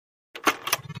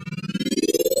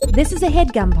This is a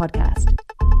HeadGum podcast.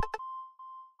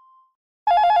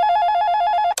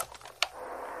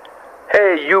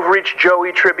 Hey, you've reached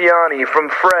Joey Tribbiani from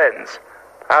Friends.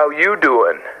 How you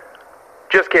doing?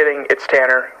 Just kidding, it's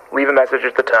Tanner. Leave a message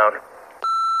at the tone.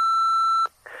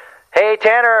 Hey,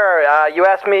 Tanner, you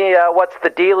asked me what's the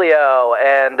dealio,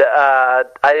 and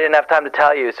I didn't have time to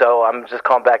tell you, so I'm just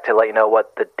calling back to let you know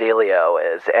what the dealio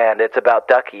is. And it's about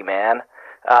Ducky, man.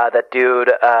 That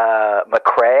dude,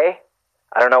 McCrae,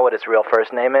 I don't know what his real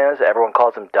first name is. Everyone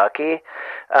calls him Ducky.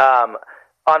 On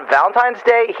Valentine's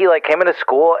Day, he, came into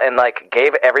school and,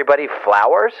 gave everybody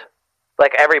flowers.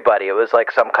 Everybody. It was,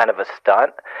 some kind of a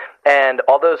stunt. And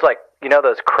all those,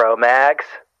 those Cro-Mags,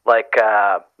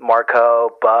 Marco,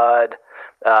 Bud,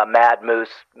 Mad Moose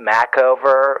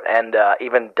Mackover, and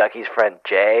even Ducky's friend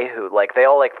Jay, who, they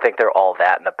all, think they're all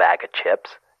that in a bag of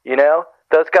chips. You know?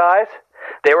 Those guys?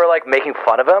 They were, making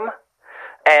fun of him.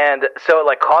 And so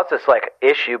it, caused this,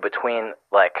 issue between,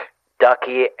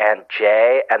 Ducky and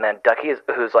Jay, and then Ducky,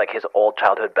 who's his old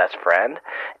childhood best friend,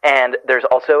 and there's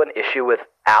also an issue with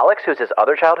Alex, who's his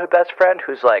other childhood best friend,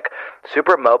 who's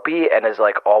super mopey and is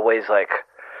always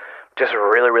just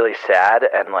really, really sad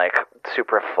and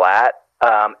super flat.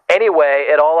 Anyway,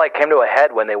 it all came to a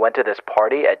head when they went to this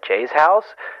party at Jay's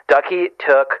house. Ducky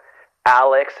took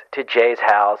Alex to Jay's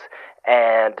house,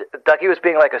 and Ducky was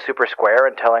being a super square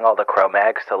and telling all the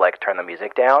Cro-Mags to turn the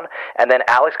music down. And then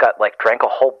Alex got drank a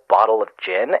whole bottle of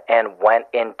gin and went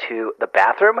into the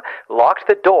bathroom, locked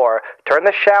the door, turned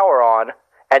the shower on,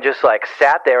 and just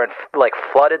sat there and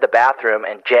flooded the bathroom.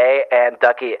 And Jay and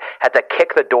Ducky had to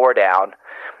kick the door down.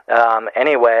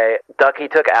 Anyway, Ducky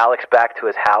took Alex back to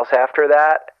his house after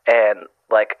that and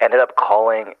ended up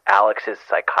calling Alex's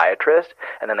psychiatrist,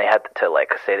 and then they had to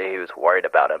say that he was worried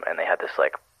about him, and they had this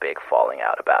big falling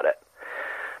out about it.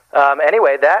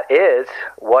 Anyway, that is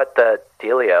what the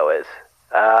dealio is.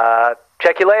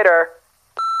 Check you later.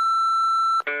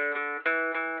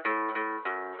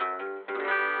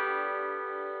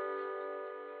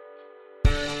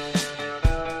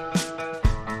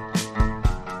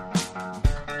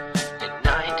 In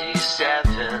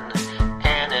 97,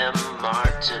 Anna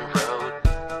Martin wrote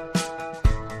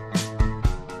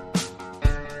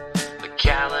the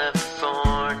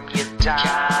California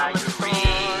Diaries.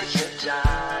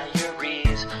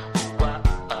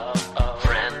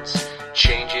 Friends,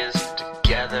 changes,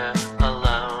 together,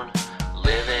 alone,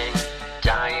 living,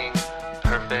 dying,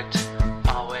 perfect,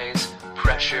 always,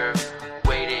 pressure,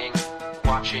 waiting,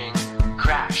 watching,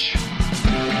 crash.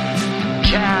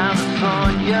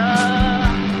 California,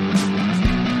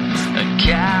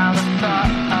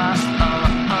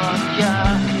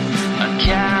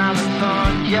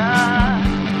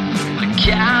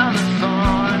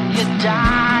 California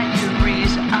Diaries.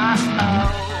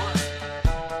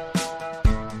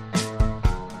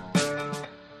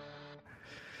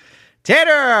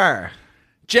 Tanner!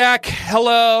 Jack,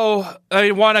 hello.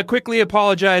 I want to quickly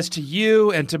apologize to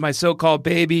you and to my so-called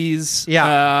babies.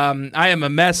 Yeah. I am a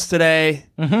mess today.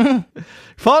 Mm-hmm.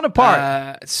 Falling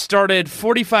apart. Started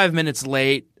 45 minutes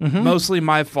late. Mm-hmm. Mostly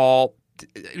my fault.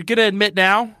 Gonna admit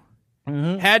now,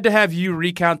 Mm-hmm. had to have you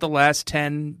recount the last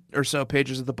 10 or so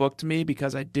pages of the book to me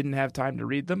because I didn't have time to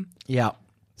read them. Yeah.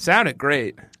 Sounded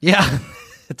great. Yeah.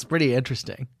 It's pretty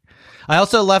interesting. I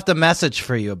also left a message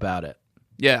for you about it.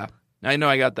 Yeah, I know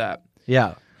I got that.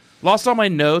 Yeah. Lost all my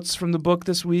notes from the book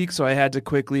this week, so I had to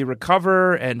quickly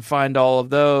recover and find all of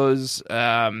those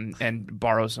and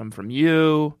borrow some from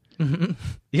you. Mm-hmm.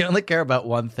 You only care about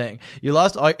one thing.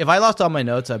 If I lost all my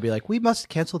notes, I'd be like, we must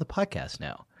cancel the podcast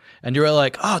now. And you were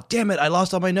like, oh, damn it, I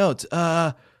lost all my notes.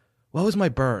 What was my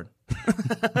burn?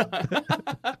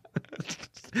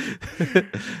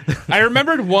 I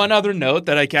remembered one other note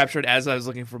that I captured as I was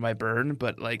looking for my burn,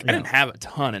 but I didn't have a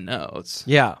ton of notes.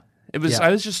 Yeah. I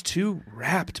was just too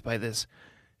wrapped by this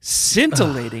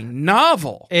scintillating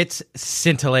novel. It's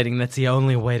scintillating. That's the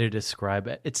only way to describe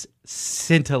it. It's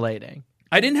scintillating.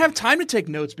 I didn't have time to take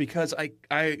notes because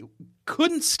I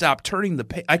couldn't stop turning the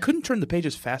page. I couldn't turn the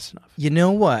pages fast enough. You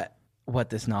know what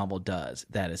this novel does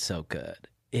that is so good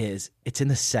is it's in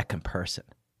the second person.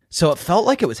 So it felt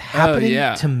like it was happening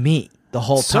to me the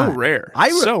whole time. So rare.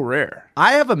 So rare.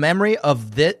 I have a memory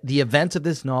of the events of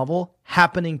this novel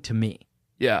happening to me.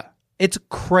 Yeah. It's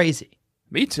crazy.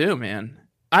 Me too, man.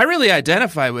 I really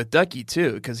identify with Ducky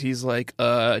too because he's like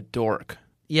a dork.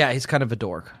 Yeah, he's kind of a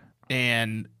dork.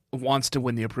 And wants to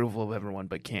win the approval of everyone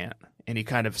but can't. And he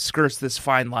kind of skirts this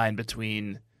fine line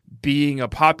between being a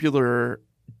popular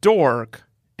dork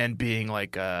and being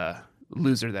like a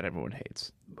loser that everyone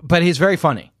hates. But he's very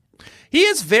funny. He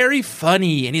is very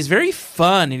funny, and he's very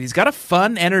fun, and he's got a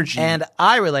fun energy. And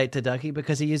I relate to Ducky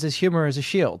because he uses humor as a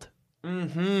shield.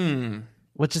 Mm-hmm.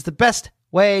 Which is the best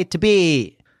way to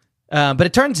be. But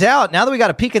it turns out, now that we got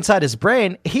a peek inside his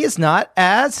brain, he is not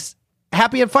as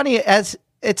happy and funny as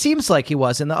it seems like he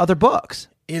was in the other books.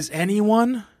 Is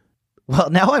anyone? Well,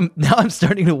 now I'm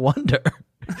starting to wonder.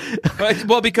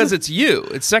 Well, because it's you.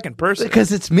 It's second person.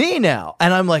 Because it's me now.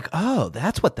 And I'm like, oh,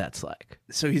 that's what that's like.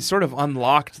 So he's sort of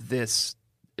unlocked this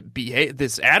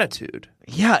attitude.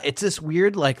 Yeah, it's this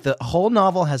weird, like, the whole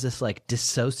novel has this, like,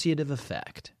 dissociative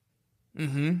effect.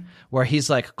 Mm-hmm. Where he's,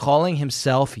 like, calling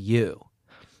himself you.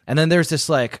 And then there's this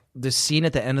scene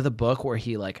at the end of the book where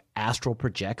he, like, astral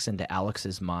projects into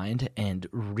Alex's mind and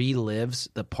relives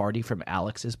the party from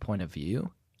Alex's point of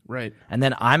view. Right. And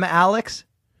then I'm Alex.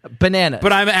 Banana.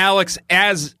 But I'm Alex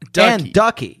as Ducky. And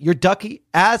Ducky. You're Ducky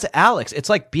as Alex. It's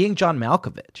like being John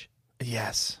Malkovich.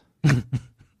 Yes.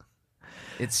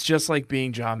 It's just like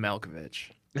being John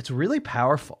Malkovich. It's really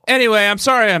powerful. Anyway, I'm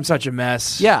sorry I'm such a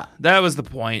mess. Yeah. That was the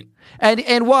point.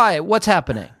 And why? What's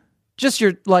happening? Just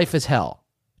your life is hell.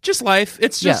 Just life.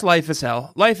 It's just life is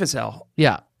hell. Life is hell.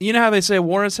 Yeah. You know how they say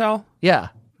war is hell? Yeah.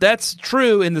 That's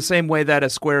true in the same way that a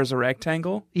square is a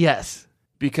rectangle. Yes.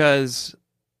 Because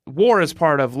war is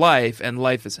part of life and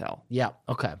life is hell. Yeah.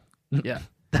 Okay. Yeah.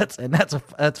 That's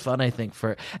fun, I think.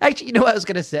 For actually, you know what I was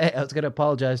going to say? I was going to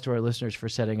apologize to our listeners for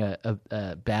setting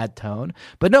a bad tone,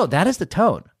 but no, that is the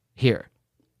tone here.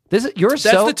 That's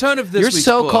the tone of this. Your week's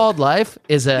so-called book. Life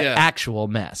is an actual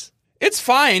mess. It's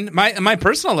fine. My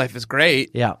personal life is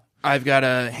great. Yeah. I've got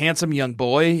a handsome young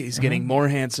boy. He's getting more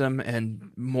handsome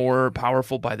and more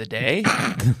powerful by the day.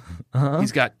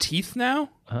 He's got teeth now.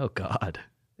 Oh God.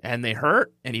 And they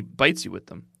hurt, and he bites you with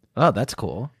them. Oh, that's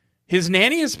cool. His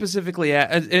nanny is specifically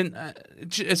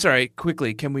sorry,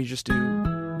 quickly, can we just do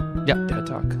dad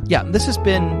talk? Yeah, this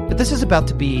is about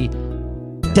to be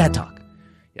dad talk.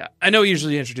 Yeah, I know we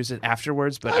usually introduce it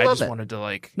afterwards, but I just wanted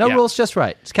to No rules, just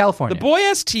right. It's California. The boy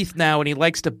has teeth now, and he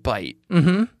likes to bite.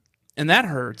 Mm-hmm. And that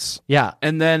hurts. Yeah.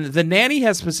 And then the nanny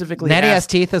has specifically Nanny has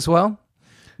teeth as well?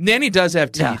 Nanny does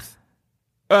have teeth.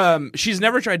 Yeah. She's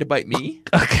never tried to bite me.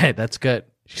 Okay, that's good.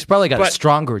 She's probably got a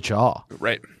stronger jaw.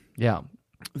 Right. Yeah.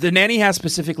 The nanny has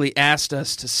specifically asked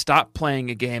us to stop playing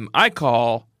a game I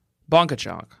call Bonka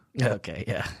Chonk. Okay,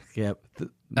 yeah. Yep.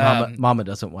 Mama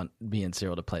doesn't want me and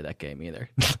Cyril to play that game either.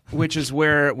 Which is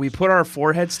where we put our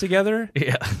foreheads together.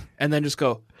 Yeah. And then just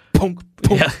go punk,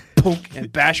 punk, punk,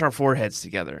 and bash our foreheads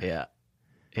together. Yeah.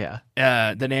 Yeah.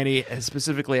 The nanny has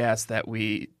specifically asked that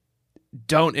we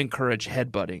don't encourage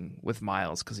headbutting with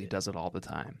Miles because he does it all the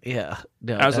time. Yeah.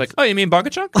 No, I was like, oh, you mean Bonka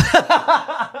Chonk?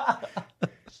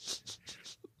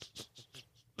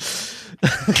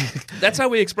 That's how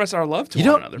we express our love to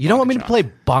one another. You don't want me to play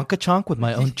Bonka Chonk with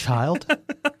my own child? I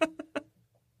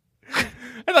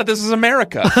thought this was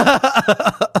America.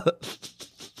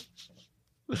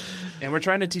 And we're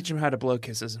trying to teach him how to blow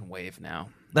kisses and wave now.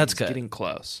 That's He's good. getting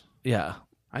close. Yeah.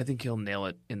 I think he'll nail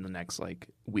it in the next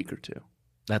week or two.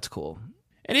 That's cool.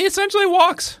 And he essentially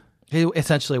walks. He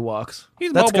essentially walks.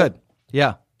 That's good.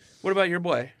 Yeah. What about your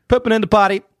boy? Pooping in the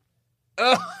potty.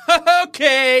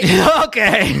 Okay.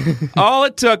 Okay. All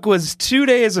it took was 2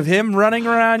 days of him running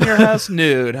around your house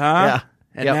nude, huh? Yeah.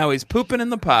 And now he's pooping in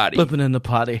the potty. Pooping in the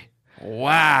potty.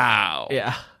 Wow.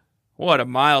 Yeah. What a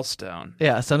milestone.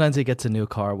 Yeah. Sometimes he gets a new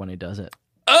car when he does it.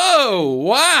 Oh,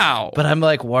 wow. But I'm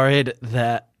like worried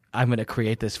that I'm going to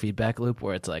create this feedback loop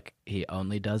where it's like he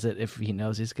only does it if he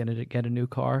knows he's going to get a new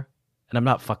car. And I'm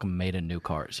not fucking made of new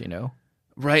cars, you know?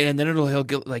 Right. And then he'll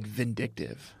get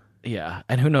vindictive. Yeah.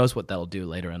 And who knows what that'll do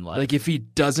later in life. Like if he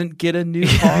doesn't get a new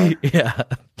car, yeah.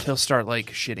 He'll start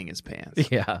shitting his pants.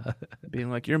 Yeah.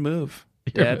 Being like, your move,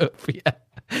 Dad. Your move, yeah.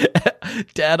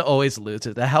 Dad always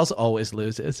loses. The house always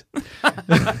loses.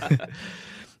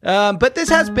 But this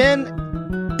has been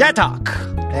Dad Talk.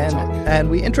 And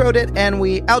we introed it and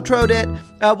we outroed it.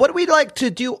 What we'd like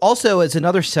to do also is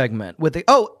another segment with the...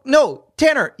 Oh, no,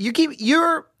 Tanner, you keep...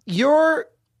 Your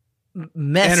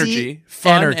messy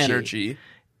fun energy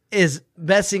is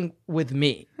messing with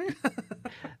me.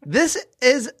 This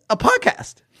is a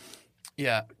podcast.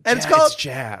 Yeah. And it's called... It's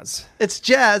jazz. It's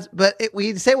jazz, but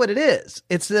we say what it is.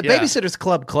 It's the Yeah. Babysitters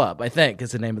Club, I think,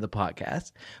 is the name of the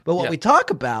podcast. But what we talk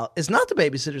about is not the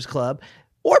Babysitters Club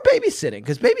or babysitting,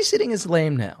 because babysitting is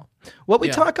lame now. What we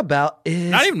talk about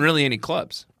is... Not even really any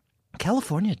clubs.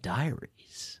 California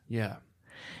Diaries. Yeah.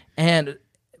 And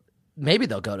maybe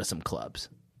they'll go to some clubs.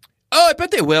 Oh, I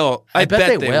bet they will. I bet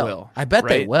they will. I bet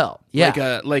they Right? will.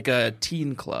 Yeah. Like a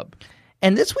teen club.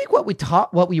 And this week, what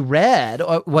we read,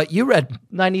 or what you read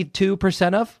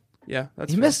 92% of, Yeah,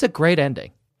 that's you fair. missed a great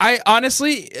ending. I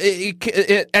honestly,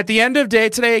 at the end of day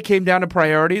today, it came down to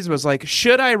priorities. It was like,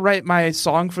 should I write my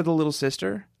song for the little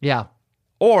sister? Yeah.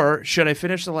 Or should I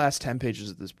finish the last 10 pages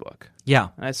of this book? Yeah.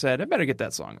 And I said, I better get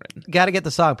that song written. Got to get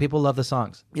the song. People love the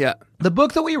songs. Yeah. The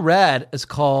book that we read is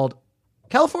called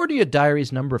California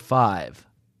Diaries Number 5.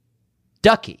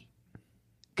 Ducky.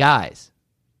 Guys.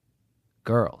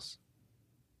 Girls.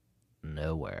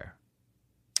 Nowhere.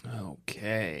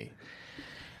 Okay.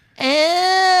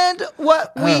 And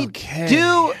what we Okay.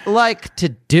 do like to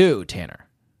do, Tanner,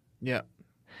 Yeah.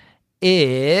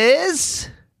 is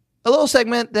a little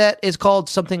segment that is called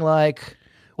something like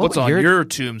What's would on your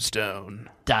tombstone?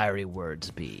 diary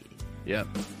words be? Yep.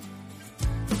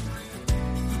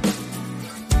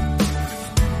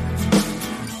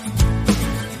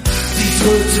 These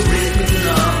words are written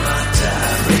on my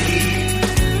diary.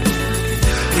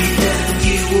 Read them,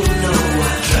 you will know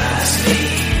what drives me.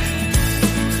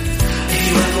 If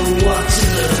you ever want to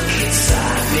look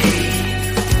inside me,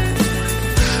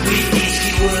 read these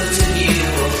few words and you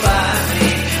will find me,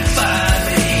 find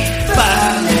me,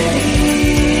 find me.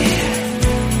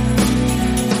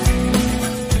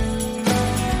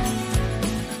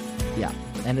 Yeah,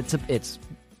 and it's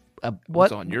what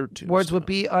What's on your tombstone? words would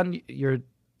be on your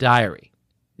diary?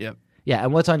 Yep. Yeah,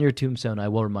 and what's on your tombstone? I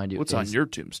will remind you. What's on your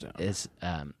tombstone? is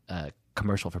a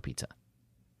commercial for pizza,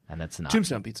 and that's not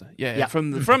Tombstone Pizza. Yeah. Yeah.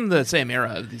 From the same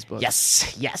era of these books.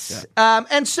 Yes.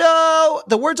 And so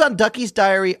the words on Ducky's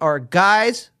diary are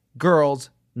guys, girls,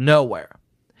 nowhere.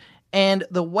 And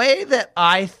the way that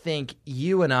I think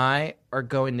you and I are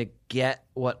going to get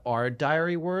what our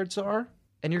diary words are,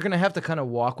 and you're going to have to kind of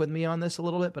walk with me on this a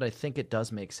little bit, but I think it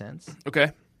does make sense,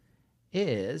 Okay.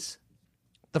 is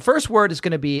the first word is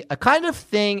going to be a kind of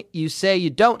thing you say you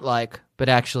don't like, but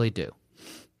actually do.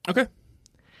 Okay.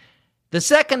 The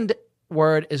second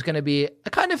word is going to be a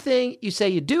kind of thing you say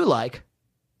you do like,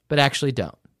 but actually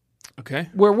don't. Okay.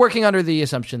 We're working under the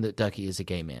assumption that Ducky is a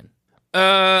gay man.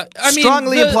 I mean,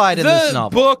 Strongly implied in this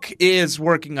novel. The book is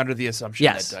working under the assumption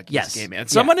Yes, that Ducky yes, is gay man. yeah.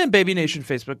 Someone in Baby Nation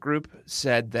Facebook group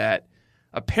said that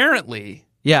apparently,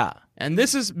 Yeah. and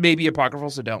this is maybe apocryphal,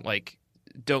 so don't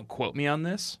quote me on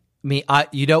this.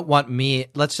 You don't want me.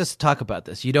 Let's just talk about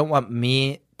this. You don't want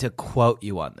me to quote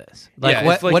you on this. Like,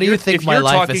 Yeah, what do you think my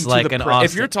life is like in Austin?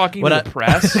 If you're talking When to the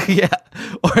press, yeah,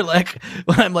 or like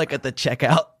when I'm like at the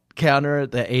checkout counter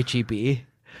at the HEB,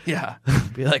 yeah,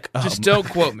 be like, oh, just don't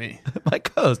quote me. my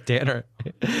co-host Tanner.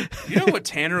 You know what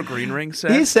Tanner Greenring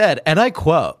said He said, and I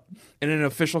quote, in an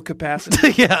official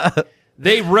capacity? yeah,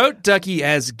 They wrote Ducky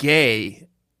as gay,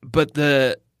 but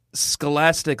the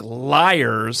Scholastic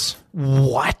liars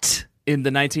what? in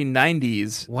the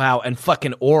 1990s Wow, and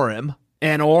fucking Orem.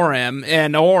 and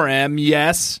Orem,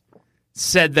 yes,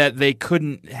 said that they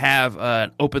couldn't have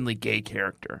an openly gay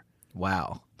character.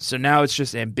 Wow. So now it's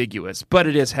just ambiguous, but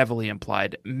it is heavily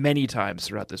implied many times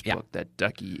throughout this Yeah. book that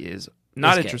Ducky is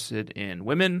not Is gay. interested in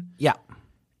women Yeah.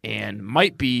 and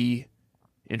might be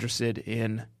interested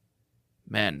in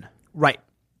men. Right.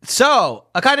 So,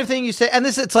 a kind of thing you say, and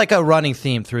it's like a running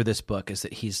theme through this book, is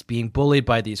that he's being bullied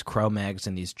by these Cro-Mags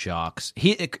and these jocks.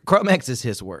 Cro-Mags is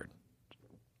his word.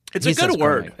 It's He a good says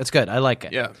word. Cro-Mag. It's good. I like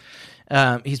it.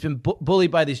 Yeah. He's been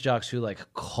bullied by these jocks who like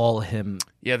call him,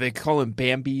 Yeah, they call him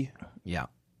Bambi. yeah,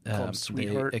 Call him they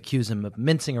sweetheart. accuse him of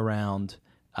mincing around.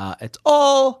 It's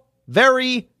all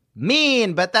very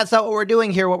mean, but that's not what we're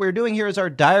doing here. What we're doing here is our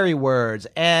diary words,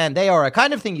 and they are a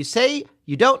kind of thing you say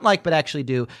you don't like but actually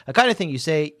do, a kind of thing you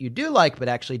say you do like but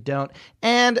actually don't.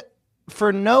 And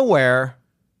for nowhere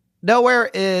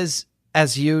is,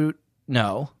 as you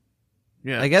know,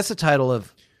 Yeah. I guess the title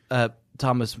of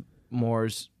Thomas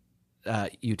More's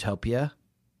Utopia,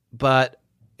 but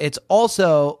it's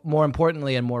also, more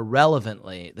importantly and more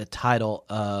relevantly, the title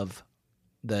of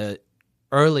the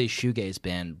early shoegaze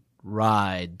band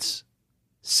Ride's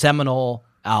seminal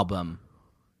album,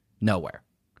 Nowhere.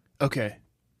 Okay.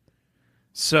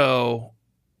 So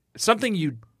something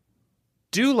you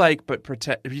do like but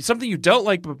pretend, something you don't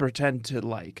like but pretend to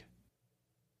like.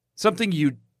 Something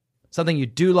you Something you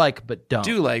do like but don't.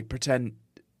 do like, pretend,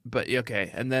 but okay,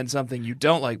 and then something you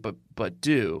don't like but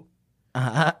do,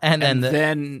 And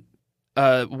then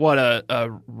what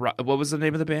was the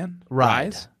name of the band?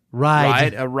 Ride.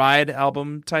 A Ride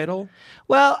album title.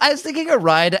 Well, I was thinking a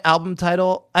Ride album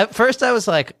title. At first, I was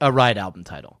like, a Ride album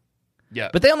title. Yeah,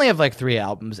 But they only have like 3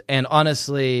 albums. And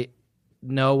honestly,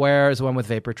 Nowhere is the one with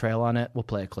Vapor Trail on it. We'll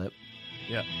play a clip.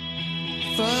 yeah.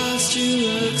 First you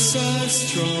look so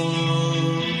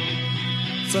strong,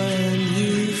 then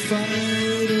you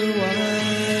fade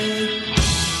away.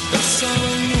 The sun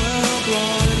will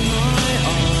blind my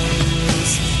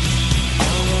eyes. I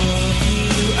love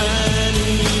you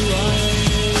anyway.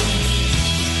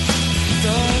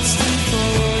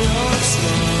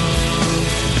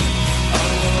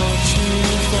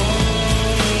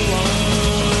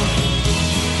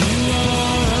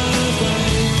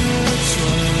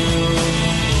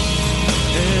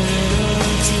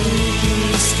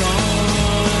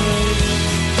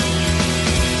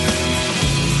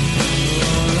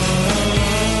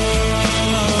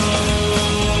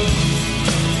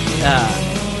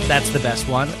 That's the best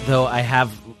one, though I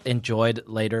have enjoyed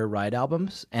later Ride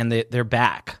albums, and they're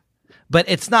back. But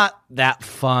it's not that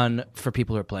fun for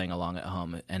people who are playing along at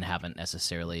home and haven't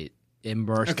necessarily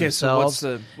immersed themselves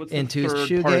so what's the into third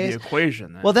shoegaze. part of the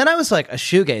equation then? Well, then I was like, a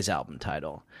shoegaze album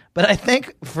title. But I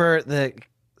think for the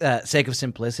sake of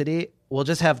simplicity, we'll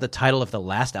just have the title of the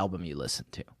last album you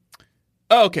listened to.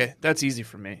 Oh, okay. That's easy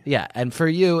for me. Yeah, and for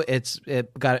you, it's I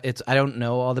don't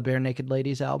know all the Bare Naked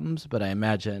Ladies albums, but I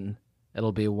imagine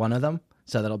it'll be one of them,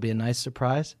 so that'll be a nice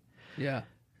surprise. Yeah.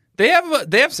 They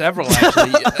have several,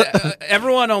 actually.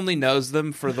 Everyone only knows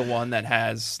them for the one that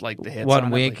has, like, the hits One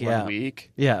on week, it, like, 1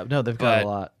 week. Yeah, no, they've got But- a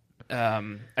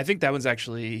lot. I think that one's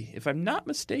actually, if I'm not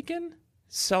mistaken,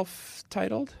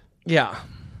 self-titled. Yeah.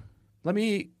 Let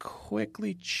me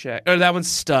quickly check. Oh, that one's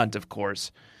Stunt, of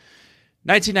course.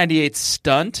 1998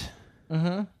 Stunt.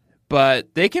 Mm-hmm.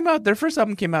 But they came out, their first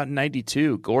album came out in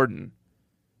 92, Gordon.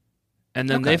 And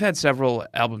then Okay. they've had several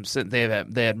albums since. They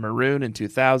had Maroon in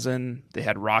 2000. They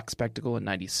had Rock Spectacle in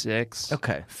 96.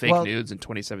 Okay. Fake Well, Nudes in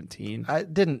 2017. I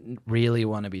didn't really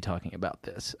want to be talking about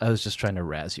this. I was just trying to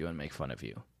razz you and make fun of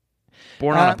you.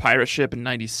 Born on a Pirate Ship in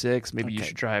 96. Maybe You okay.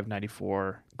 Should Drive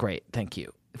 94. Great. Thank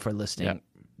you for listing Yep.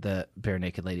 the Bare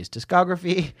Naked Ladies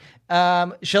discography.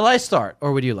 Shall I start,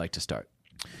 or would you like to start?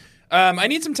 I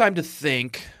need some time to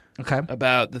think Okay.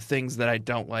 about the things that I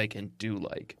don't like and do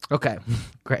like. Okay.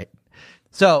 Great.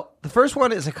 So the first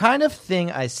one is a kind of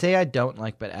thing I say I don't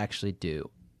like, but actually do.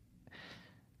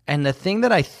 And the thing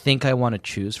that I think I want to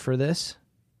choose for this,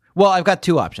 well, I've got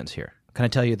two options here. Can I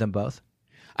tell you them both?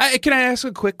 Can I ask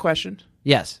a quick question?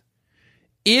 Yes.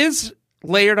 Is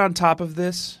layered on top of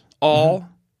this all,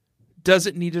 does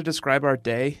it need to describe our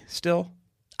day still?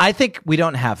 I think we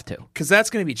don't have to. Because that's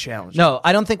going to be challenging. No,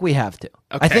 I don't think we have to.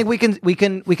 Okay. I think we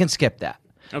can skip that.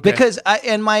 Okay. Because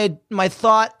my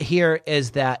thought here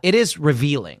is that it is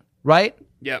revealing, right?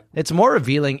 Yep. It's more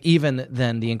revealing even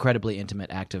than the incredibly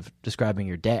intimate act of describing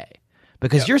your day.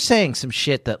 Because you're saying some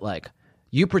shit that, like,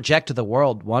 you project to the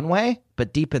world one way,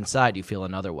 but deep inside you feel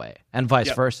another way, and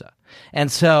vice versa.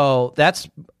 And so that's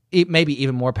maybe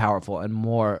even more powerful and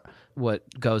more what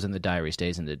goes in the diary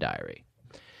stays in the diary.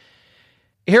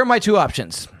 Here are my two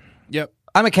options. Yep.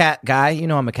 I'm a cat guy. You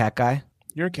know I'm a cat guy.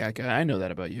 You're a cat guy. I know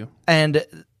that about you. And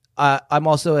I'm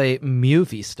also a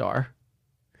movie star.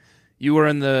 You were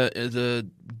in the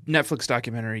Netflix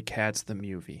documentary Cats the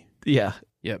Movie. Yeah.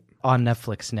 Yep. On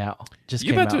Netflix now. Just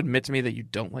You came about out. to admit to me that you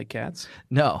don't like cats?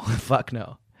 No, fuck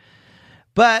no.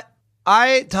 But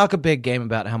I talk a big game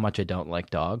about how much I don't like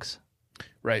dogs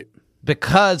Right.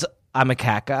 because I'm a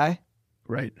cat guy,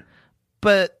 Right.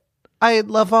 but I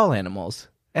love all animals.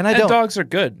 And I And don't. dogs are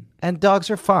good. And dogs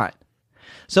are fine.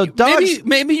 So dogs.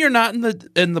 Maybe you're not in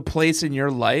the place in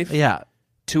your life Yeah.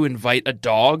 to invite a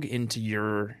dog into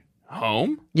your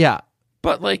home, Yeah.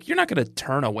 but like you're not going to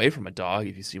turn away from a dog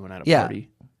if you see one at a Yeah. party.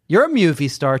 You're a movie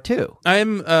star too.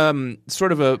 I'm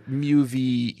sort of a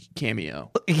movie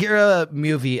cameo. You're a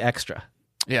movie extra.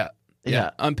 Yeah.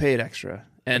 Yeah. Unpaid extra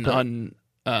and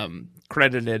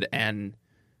uncredited and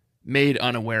made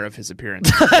unaware of his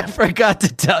appearance. I forgot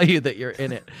to tell you that you're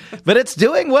in it. But it's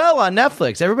doing well on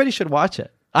Netflix. Everybody should watch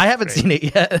it. I haven't seen it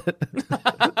yet.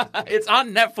 It's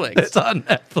on Netflix. It's on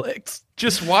Netflix.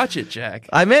 Just watch it, Jack.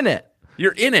 I'm in it.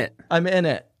 You're in it. I'm in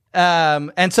it.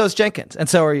 And so is Jenkins, and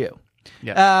so are you.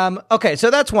 Yeah. Okay, so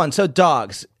that's one. So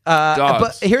dogs.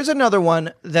 Dogs. But here's another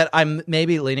one that I'm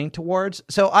maybe leaning towards.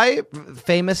 So I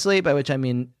famously, by which I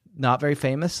mean not very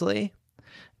famously,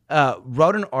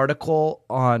 wrote an article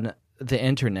on the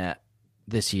internet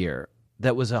this year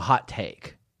that was a hot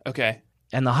take. Okay.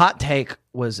 And the hot take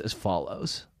was as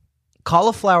follows.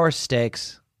 Cauliflower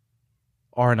steaks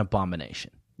are an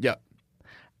abomination. Yep.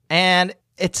 And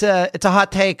it's a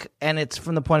hot take, and it's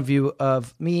from the point of view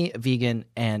of me, a vegan,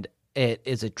 and it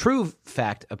is a true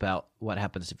fact about what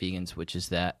happens to vegans, which is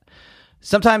that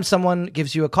sometimes someone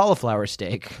gives you a cauliflower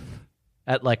steak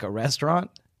at like a restaurant,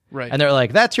 Right. and they're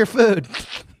like, "That's your food,"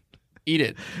 Eat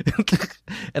it.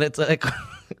 and it's like,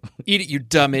 Eat it, you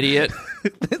dumb idiot.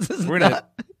 "This is We're gonna-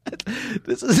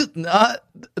 this is not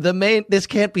the main. This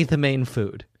can't be the main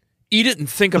food." Eat it and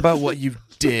think about what you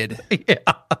did. Yeah.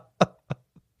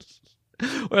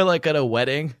 Or like at a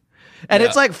wedding. And Yeah.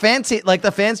 it's like fancy, like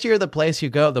the fancier the place you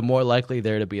go, the more likely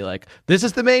they're to be like, this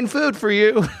is the main food for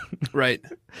you. Right.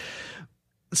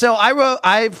 So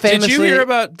I famously.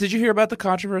 Did you hear about the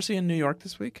controversy in New York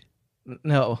this week?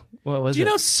 No. What was Do you it?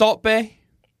 know Salt Bay?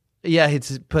 Yeah,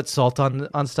 he's put salt on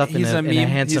stuff in He's a a meme-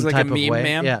 handsome he's like type a of meme way.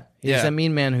 man? Yeah. He's Yeah. a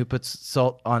mean man who puts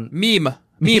salt on. Meme.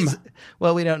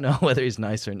 Well, we don't know whether he's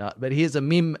nice or not, but he is a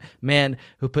meme man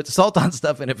who puts salt on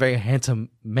stuff in a very handsome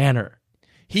manner.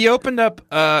 He opened up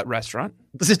a restaurant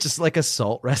Is it just like a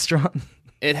salt restaurant?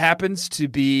 It happens to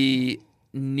be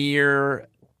near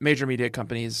major media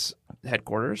companies'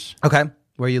 headquarters, Okay.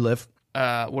 Where you live?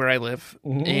 where I live,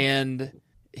 and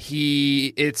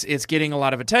it's getting a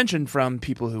lot of attention from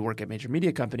people who work at major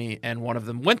media company. And one of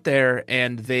them went there,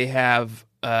 and they have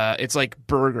it's like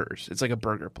burgers. It's like a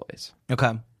burger place,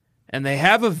 Okay. and they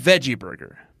have a veggie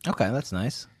burger, Okay, that's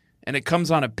nice. and it comes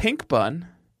on a pink bun,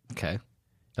 Okay.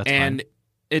 That's and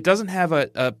it doesn't have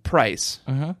a price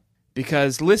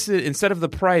because listed instead of the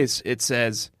price, it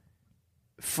says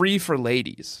free for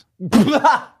ladies.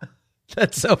 fine.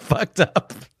 That's so fucked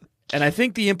up. And I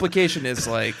think the implication is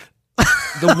like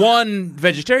the one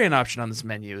vegetarian option on this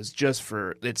menu is just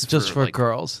for like,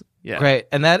 girls. Yeah. Great.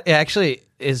 And that actually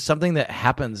is something that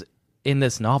happens in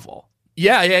this novel.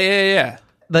 Yeah.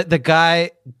 The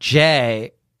guy,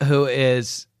 Jay, who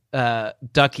is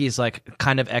Ducky's like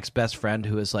kind of ex-best friend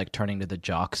who is like turning to the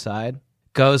jock side,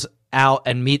 goes out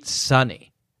and meets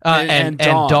Sunny and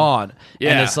Dawn.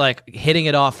 Yeah. And it's like hitting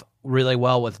it off really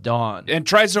well with Dawn. And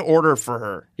tries to order for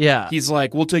her. Yeah. He's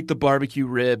like, we'll take the barbecue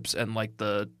ribs and like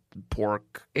the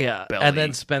pork. Yeah, belly. and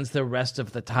then spends the rest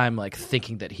of the time like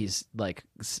thinking that he's like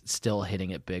still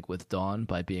hitting it big with Dawn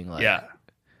by being like, Yeah.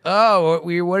 "Oh,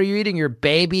 what are you eating? Your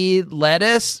baby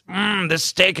lettuce? This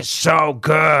steak is so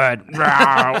good.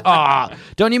 Aw,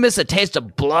 don't you miss the taste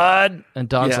of blood?" And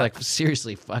Dawn's Yeah. like,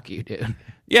 "Seriously, fuck you, dude."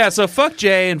 Yeah, so fuck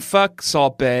Jay and fuck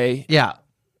Salt Bae Yeah,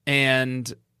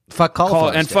 and fuck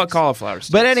cauliflower and sticks. fuck cauliflower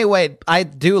sticks. But anyway, I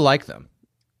do like them.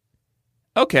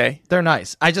 Okay. They're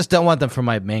nice. I just don't want them for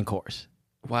my main course.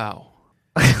 Wow.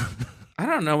 I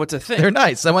don't know what to think. They're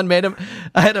nice. Someone made them.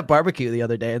 I had a barbecue the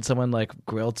other day, and someone like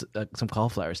grilled some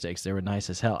cauliflower steaks. They were nice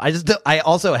as hell. I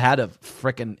also had a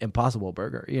frickin' Impossible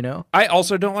Burger. You know. I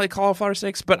also don't like cauliflower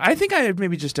steaks, but I think I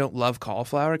maybe just don't love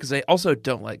cauliflower because I also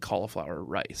don't like cauliflower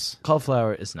rice.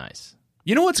 Cauliflower is nice.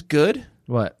 You know what's good?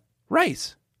 What?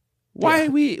 Rice. Why are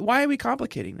we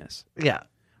complicating this? Yeah.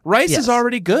 Rice Yes. is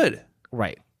already good.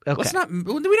 Right. Okay. We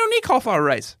don't need cauliflower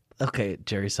rice. Okay,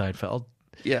 Jerry Seinfeld.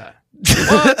 Yeah.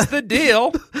 What's the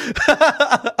deal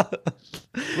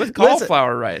with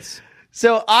cauliflower rice?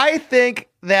 So I think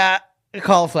that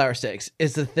cauliflower steaks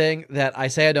is the thing that I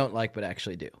say I don't like, but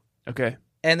actually do. Okay.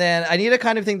 And then I need a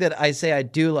kind of thing that I say I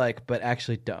do like, but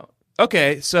actually don't.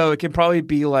 Okay, so it can probably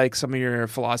be like some of your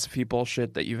philosophy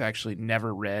bullshit that you've actually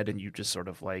never read and you just sort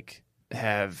of like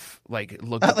have like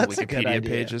looked at the that's a good Wikipedia idea.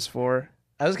 pages for.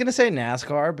 I was gonna say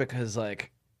NASCAR because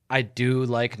like I do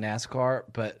like NASCAR,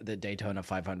 but the Daytona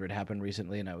 500 happened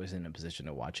recently, and I was in a position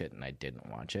to watch it, and I didn't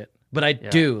watch it. But I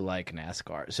do like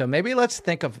NASCAR, so maybe let's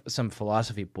think of some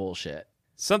philosophy bullshit.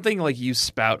 Something like you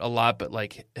spout a lot, but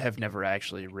like have never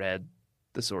actually read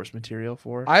the source material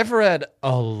for. I've read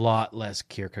a lot less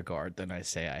Kierkegaard than I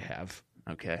say I have.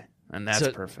 Okay, and that's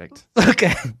So- perfect.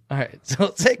 Okay, all right. So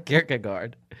let's say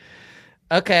Kierkegaard.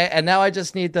 Okay, and now I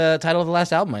just need the title of the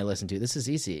last album I listened to. This is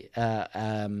easy.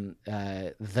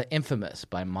 The Infamous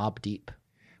by Mobb Deep.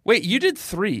 Wait, you did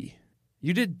 3.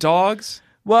 You did Dogs.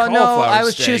 Well, no, Cauliflower I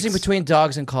was steaks. choosing between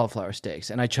dogs and cauliflower steaks,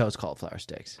 and I chose cauliflower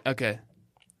steaks. Okay.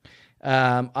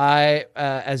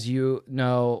 As you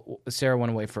know, Sarah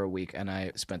went away for a week, and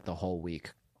I spent the whole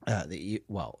week. I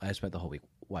spent the whole week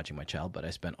watching my child, but I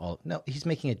spent No, he's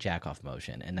making a jack off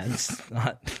motion, and that's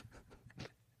not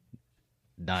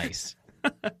nice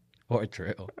or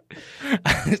true.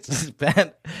 I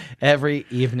spent every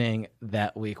evening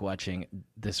that week watching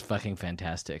this fucking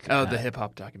fantastic The hip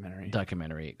hop documentary.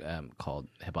 called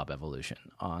Hip Hop Evolution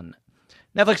on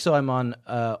Netflix. So I'm on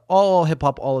all hip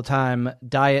hop all the time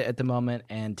diet at the moment,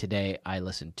 and today I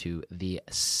listened to the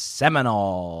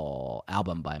seminal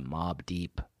album by Mobb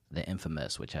Deep, The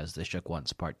Infamous, which has the Shook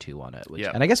Ones Part 2 on it.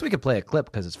 And I guess we could play a clip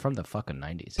because it's from the fucking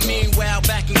 90s. Meanwhile,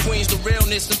 back in Queens, the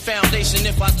realness and foundation.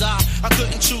 If I die, I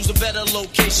couldn't choose a better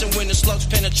location when the slugs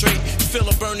penetrate. Feel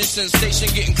a burning sensation,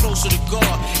 getting closer to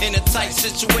God in a tight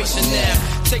situation now.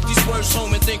 Take these words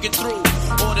home and think it through.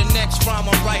 Or the next rhyme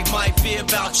I write might be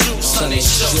about you. Son, they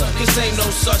shook. Cause ain't no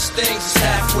such thing as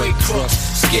halfway crooks.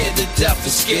 Scared to death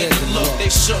and scared to look.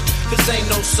 They shook. Cause ain't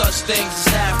no such thing as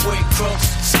halfway crooks.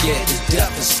 Scared to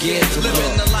death and scared to look.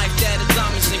 Living the life that is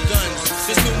diamonds and guns.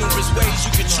 There's numerous ways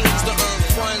you can choose to earn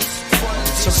funds.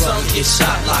 Some get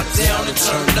shot, locked down, and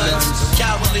turn nuns.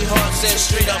 Cowardly hearts and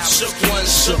straight up shook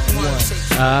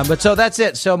ones. But so that's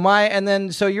it. So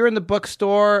you're in the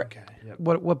bookstore. Okay, yep.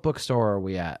 What bookstore are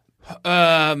we at?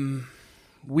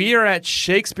 We are at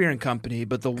Shakespeare and Company,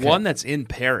 but the one that's in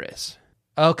Paris.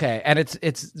 Okay, and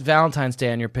it's Valentine's Day,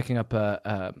 and you're picking up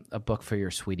a book for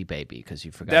your sweetie baby because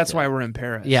you forgot. That's why we're in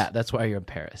Paris. Yeah, that's why you're in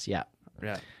Paris. Yeah,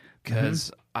 Yeah,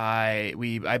 because I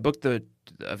booked the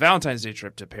a Valentine's Day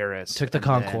trip to Paris. Took the and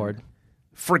then Concorde.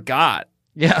 Forgot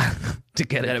Yeah, to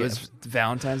get that it. it was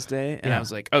Valentine's Day, and Yeah. I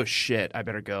was like, "Oh shit! I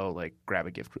better go like grab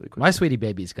a gift really quick." My sweetie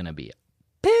baby's gonna be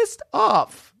pissed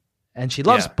off, and she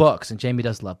loves Yeah. books, and Jamie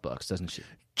does love books, doesn't she?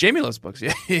 Jamie loves books,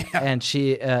 yeah, yeah. And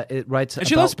she it writes And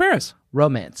she about loves Paris.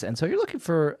 romance, and so you're looking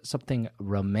for something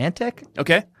romantic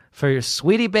Okay. for your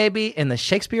sweetie baby in the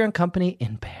Shakespeare and Company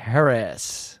in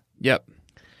Paris. Yep.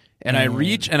 And I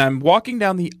reach, and I'm walking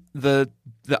down the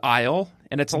aisle,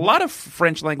 and it's a lot of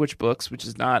French language books, which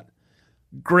is not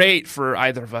great for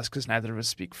either of us because neither of us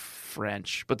speak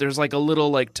French. But there's like a little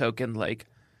like token like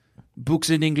books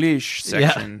in English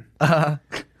section,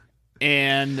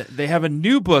 and they have a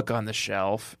new book on the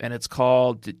shelf, and it's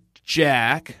called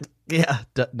Jack Yeah,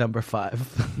 number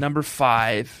 5. number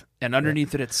 5, and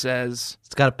underneath it says,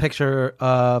 It's got a picture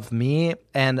of me,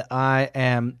 and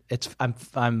I'm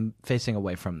facing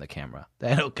away from the camera.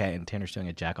 And okay, and Tanner's doing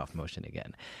a jack off motion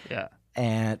again. yeah.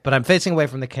 But I'm facing away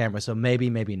from the camera, so maybe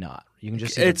not. You can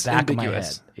just see It's the back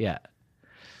ambiguous. of my head. Yeah,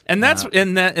 And that's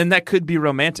and that could be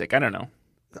romantic. I don't know.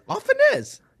 often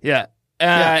is. Yeah.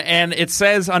 And it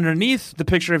says underneath the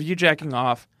picture of you jacking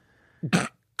off,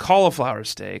 cauliflower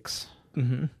steaks.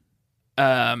 Mm-hmm.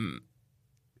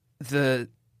 The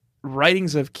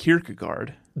writings of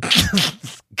Kierkegaard.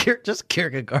 Just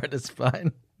Kierkegaard is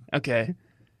fine. Okay.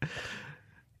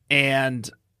 And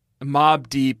Mobb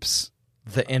Deep's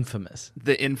The infamous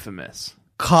The Infamous.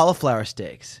 cauliflower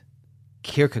steaks,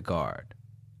 Kierkegaard,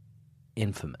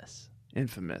 infamous.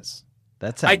 Infamous.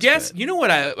 That's I guess, you know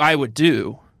what I would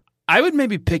do? I would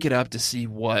maybe pick it up to see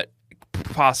what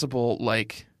possible,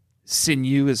 like,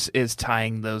 sinew is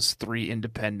tying those 3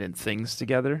 independent things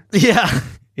together, Yeah,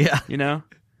 yeah, you know?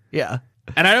 yeah,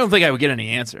 And I don't think I would get any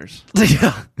answers.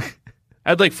 yeah.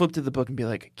 I'd, like, flip to the book and be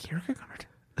like, Kierkegaard?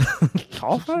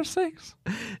 Cauliflower steaks?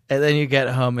 And then you get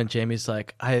home and Jamie's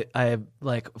like, I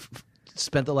like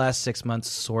spent the last 6 months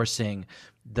sourcing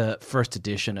the first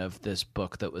edition of this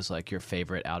book that was like your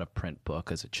favorite out of print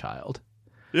book as a child.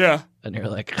 Yeah. And you're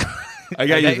like, I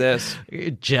got you this.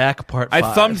 Jack Part 5.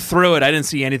 I thumbed through it. I didn't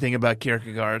see anything about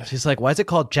Kierkegaard. She's like, why is it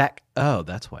called Jack? Oh,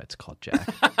 that's why it's called Jack.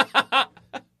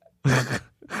 I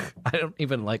don't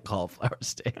even like cauliflower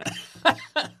steak.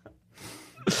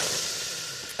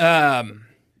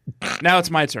 Now it's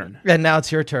my turn. And now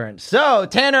it's your turn. So,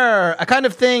 Tanner, a kind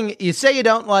of thing you say you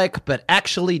don't like, but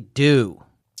actually do.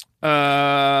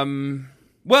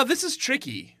 Well, this is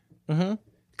tricky.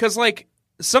 Because, like,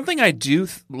 something I do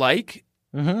like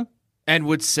and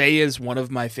would say is one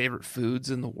of my favorite foods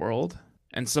in the world,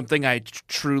 and something I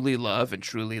truly love and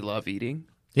truly love eating,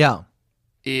 Yeah.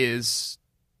 is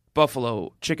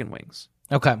buffalo chicken wings.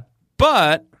 Okay.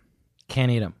 But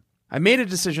Can't eat them. I made a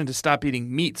decision to stop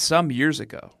eating meat some years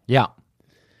ago. Yeah.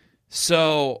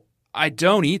 So I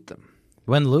don't eat them.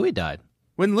 When Louis died.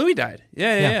 When Louis died.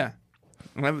 Yeah.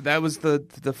 That was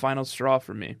the final straw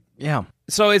for me. Yeah.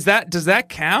 So does that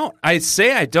count? I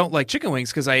say I don't like chicken wings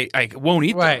because I won't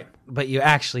eat them. But you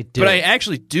actually do. But I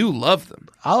actually do love them.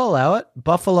 I'll allow it.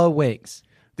 Buffalo wings.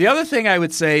 The other thing I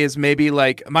would say is maybe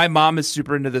like my mom is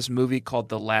super into this movie called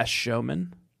The Last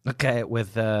Showman. Okay,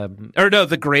 with Or no,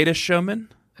 The Greatest Showman.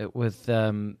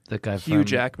 the guy Hugh from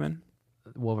Jackman.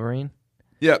 Wolverine.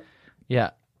 Yep.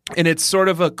 Yeah. And it's sort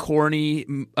of a corny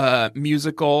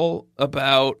musical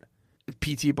about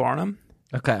P.T. Barnum.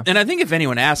 Okay. And I think if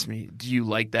anyone asked me, do you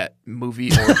like that movie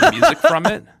or the music from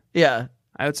it? Yeah.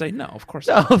 I would say no, of course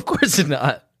No, not. of course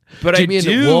not. But do I you mean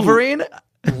do Wolverine?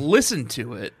 listen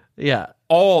to it Yeah.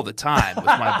 all the time with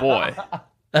my boy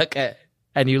Okay.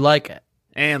 And you like it.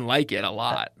 and like it a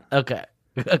lot. Okay.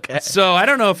 Okay. So I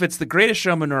don't know if it's The Greatest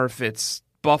Showman or if it's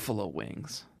buffalo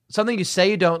wings. Something you say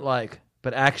you don't like,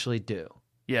 but actually do.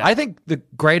 Yeah. I think The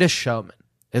Greatest Showman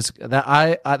is that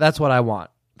I that's what I want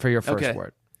for your first Okay.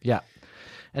 word. Yeah.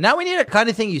 And now we need a kind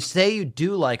of thing you say you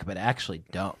do like, but actually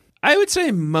don't. I would say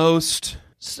most.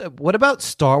 So what about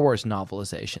Star Wars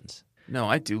novelizations? No,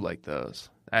 I do like those.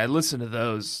 I listen to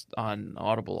those on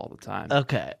Audible all the time.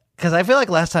 Okay. Because I feel like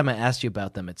last time I asked you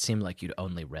about them, it seemed like you'd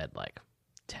only read like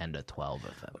 10 to 12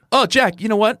 of them. Oh, Jack, you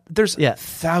know what? There's Yeah.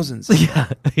 thousands. Yeah.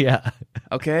 Yeah.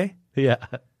 Okay? Yeah.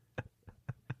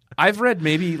 I've read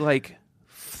maybe like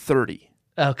 30.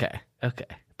 Okay. Okay.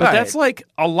 But All that's right. like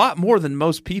a lot more than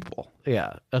most people.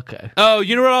 Yeah. Okay. Oh,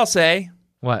 you know what I'll say?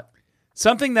 What?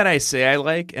 Something that I say I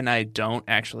like and I don't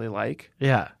actually like.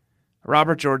 Yeah.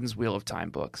 Robert Jordan's Wheel of Time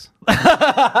books.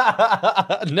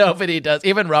 Nobody does.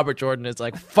 Even Robert Jordan is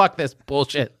like, fuck this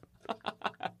bullshit.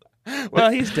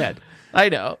 Well, he's dead. I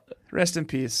know. Rest in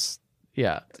peace,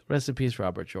 Yeah. Rest in peace,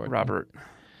 Robert Jordan. Robert.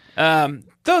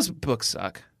 Those books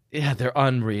suck. Yeah, they're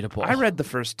unreadable. I read the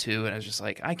first 2 and I was just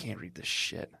like, I can't read this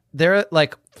shit. They're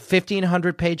like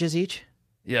 1,500 pages each,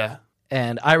 Yeah.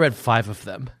 and I read 5 of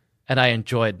them, and I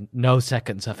enjoyed no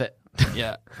seconds of it.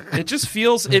 Yeah. It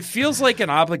feels like an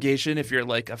obligation if you're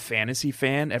like a fantasy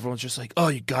fan. Everyone's just like, oh,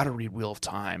 you got to read Wheel of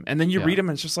Time. And then you read them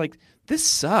and it's just like, this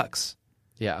sucks.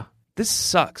 Yeah. This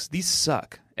sucks. These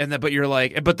suck. And then,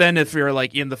 but then if you're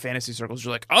like in the fantasy circles,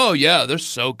 you're like, oh yeah, they're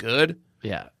so good.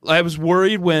 Yeah. I was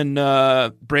worried when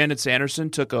Brandon Sanderson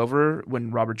took over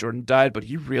when Robert Jordan died, but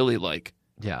he really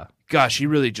he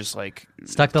really just like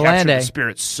Stuck the captured landing. the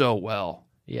spirit so well.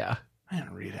 Yeah. I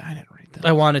didn't read that.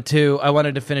 I wanted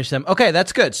to finish them. Okay,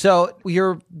 that's good. So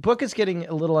your book is getting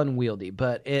a little unwieldy,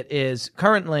 but it is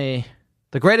currently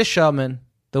The Greatest Showman,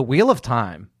 The Wheel of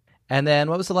Time, and then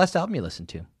what was the last album you listened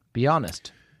to? Be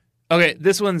honest. Okay,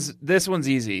 this one's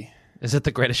easy. Is it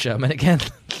The Greatest Showman again?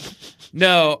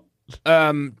 No.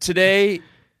 Today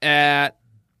at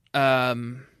I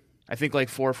think like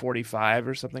 4:45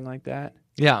 or something like that.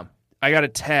 Yeah. I got a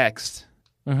text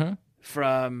Mm-hmm.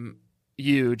 from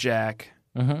you, Jack,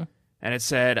 Mm-hmm. and it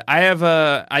said, I have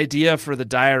a idea for the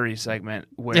diary segment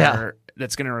where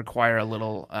that's going to require a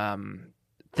little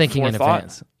Thinking in forethought.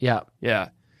 advance. Yeah. Yeah.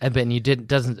 And Ben,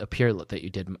 doesn't appear that you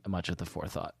did much of the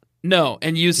forethought. No,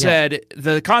 and you said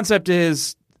the concept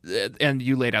is, and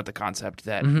you laid out the concept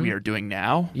that we are doing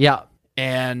now. Yeah.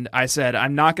 And I said,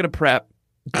 I'm not going to prep.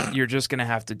 You're just going to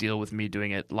have to deal with me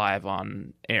doing it live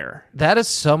on air. That is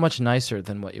so much nicer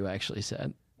than what you actually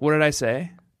said. What did I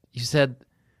say? You said...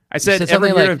 I said, ever something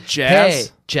heard like, of jazz?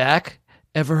 Hey, Jack,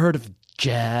 ever heard of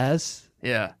jazz?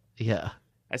 Yeah. Yeah.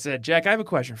 I said, Jack, I have a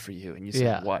question for you. And you said,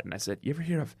 Yeah. what? And I said, you ever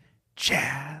hear of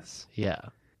jazz? Yeah.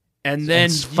 And then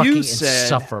It's fucking you said,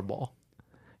 insufferable.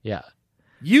 Yeah.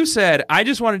 you said, I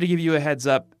just wanted to give you a heads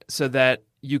up so that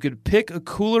you could pick a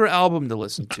cooler album to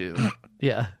listen to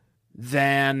Yeah.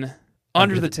 than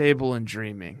Under the Table and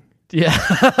Dreaming. Yeah.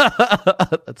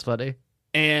 That's funny.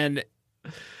 And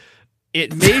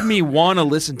it made me want to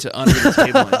listen to Under the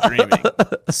Table and Dreaming.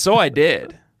 So I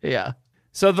did. Yeah.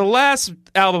 So the last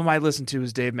album I listened to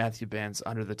was Dave Matthew Band's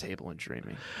Under the Table and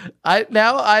Dreaming. I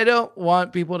don't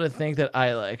want people to think that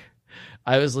I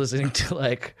was listening to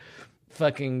like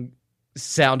fucking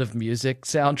Sound of Music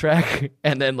soundtrack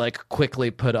and then like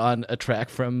quickly put on a track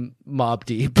from Mobb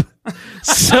Deep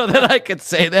so that I could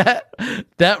say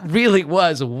that really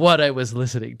was what I was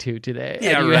listening to today.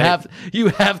 Yeah, and you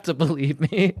right. have to believe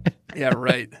me. Yeah,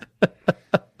 right.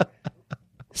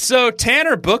 So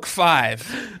Tanner, book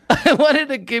 5. I wanted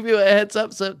to give you a heads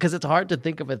up because it's hard to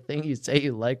think of a thing you say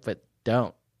you like but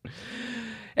don't.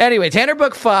 Anyway, Tanner,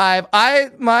 book 5.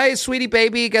 My sweetie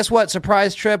baby, guess what?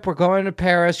 Surprise trip. We're going to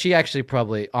Paris. She actually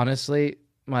probably, honestly,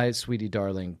 my sweetie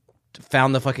darling,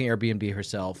 found the fucking Airbnb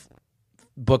herself,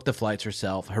 booked the flights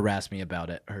herself, harassed me about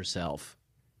it herself.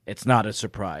 It's not a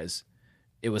surprise.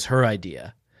 It was her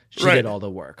idea. She Right. did all the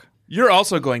work. You're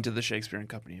also going to the Shakespeare &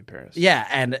 Company in Paris. Yeah,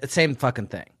 and same fucking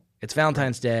thing. It's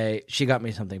Valentine's Day. She got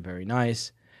me something very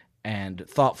nice and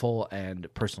thoughtful and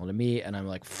personal to me, and I'm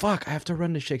like, fuck, I have to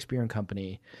run to Shakespeare &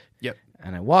 Company. Yep.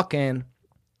 And I walk in.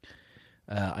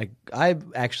 I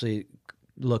actually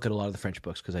look at a lot of the French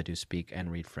books because I do speak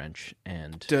and read French.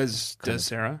 And Does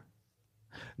Sarah?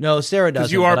 no, Sarah doesn't.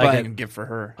 Because you are but buying a gift for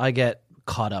her. I get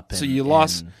caught up in. So you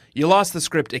lost the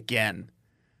script again.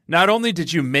 Not only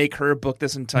did you make her book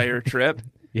this entire trip,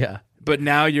 Yeah. but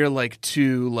now you're like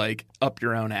too like up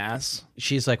your own ass.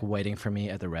 She's like waiting for me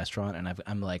at the restaurant, and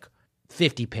I'm like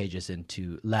 50 pages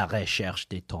into La Recherche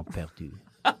des Temps Perdus.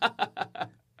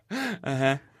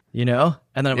 You know?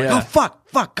 And then I'm Yeah. like, oh,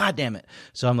 fuck, God damn it.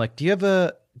 So I'm like, do you have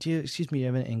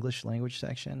an English language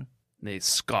section? They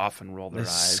scoff and roll their They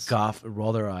eyes. scoff,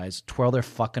 roll their eyes, twirl their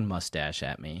fucking mustache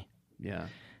at me. Yeah.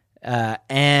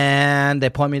 And they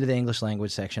point me to the English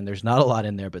language section. There's not a lot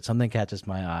in there, but something catches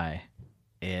my eye.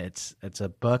 It's a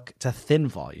book. It's a thin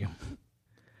volume.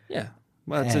 Yeah.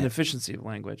 Well, it's an efficiency of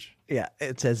language. Yeah,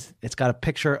 it says it's got a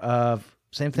picture of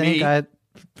same thing. Me. Guy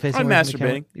facing I'm away from the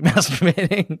camera.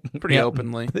 masturbating. Masturbating Pretty Yeah.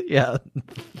 openly. Yeah.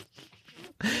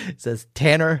 It says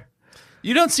Tanner.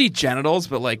 You don't see genitals,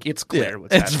 but like it's clear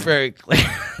what's It's happening. very clear.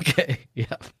 Okay.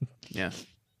 Yeah. Yeah.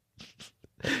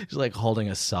 It's like holding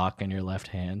a sock in your left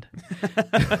hand.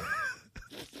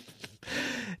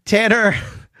 Tanner,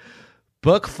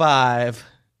 book 5,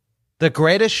 The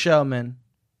Greatest Showman,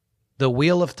 The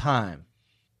Wheel of Time,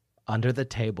 Under the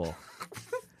Table,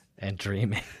 and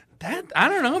Dreaming. That I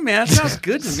don't know, man. That sounds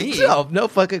good to me. No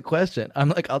fucking question. I'm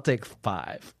like, I'll take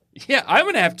 5. Yeah, I'm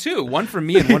gonna have 2. One for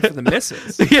me and one for the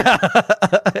missus. Yeah.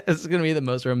 It's going to be the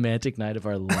most romantic night of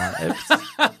our lives.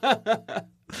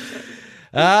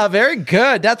 Very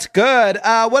good. That's good.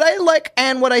 What I like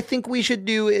and what I think we should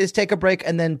do is take a break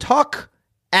and then talk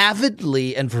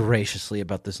avidly and voraciously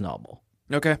about this novel.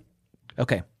 Okay.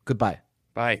 Okay, goodbye.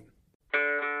 Bye.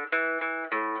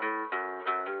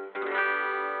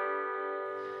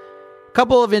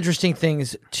 Couple of interesting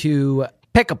things to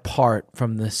pick apart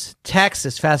from this text,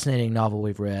 this fascinating novel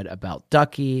we've read about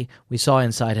Ducky. We saw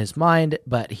inside his mind,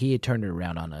 but he had turned it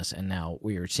around on us, and now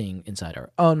we are seeing inside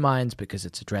our own minds because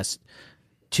it's addressed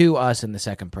to us in the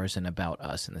second person, about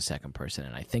us in the second person,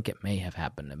 and I think it may have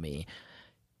happened to me.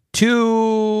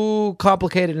 Too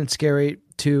complicated and scary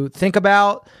to think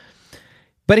about,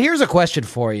 but here's a question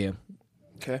for you.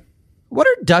 Okay. What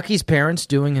are Ducky's parents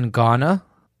doing in Ghana?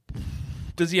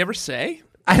 Does he ever say?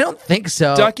 I don't think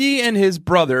so. Ducky and his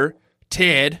brother,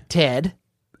 Ted,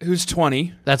 who's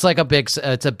 20. That's like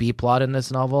it's a B plot in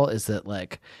this novel, is that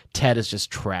like Ted is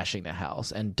just trashing the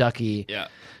house, and Ducky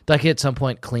at some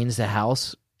point cleans the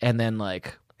house, and then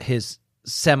like his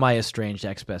semi-estranged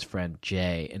ex-best friend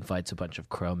Jay invites a bunch of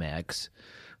Cro-Mags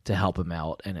to help him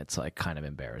out, and it's like kind of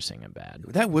embarrassing and bad.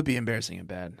 That would be embarrassing and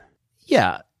bad.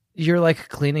 Yeah, you're like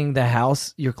cleaning the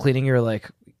house, you're cleaning your like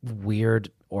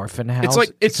weird orphan house.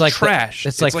 It's like trash.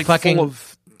 It's like fucking full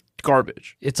of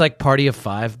garbage. It's like Party of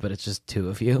Five, but it's just two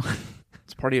of you.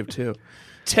 It's Party of Two.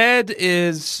 Ted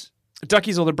is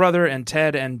Ducky's older brother, and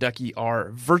Ted and Ducky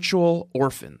are virtual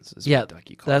orphans. Is what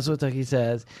Ducky calls that's them. what Ducky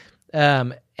says.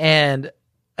 And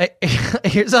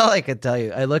here's all I can tell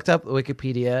you. I looked up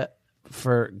Wikipedia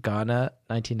for Ghana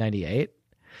 1998,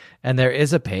 and there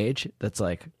is a page that's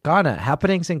like Ghana,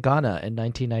 happenings in Ghana in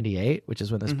 1998, which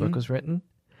is when this book was written.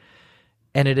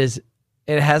 And it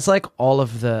has like all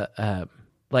of the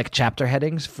like chapter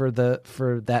headings for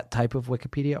that type of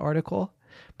Wikipedia article,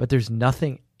 but there's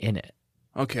nothing in it.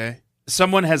 Okay.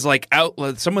 Someone has like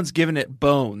someone's given it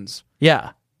bones.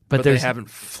 Yeah. But they haven't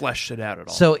fleshed it out at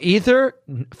all. So either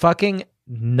fucking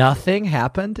nothing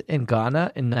happened in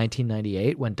Ghana in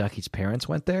 1998 when Ducky's parents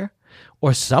went there,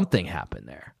 or something happened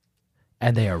there,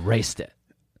 and they erased it.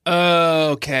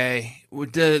 Okay.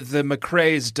 The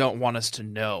McRaes don't want us to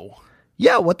know.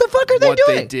 Yeah, what the fuck are they doing?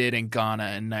 What they did in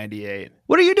Ghana in 98.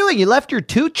 What are you doing? You left your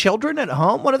two children at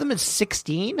home? One of them is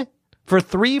 16 for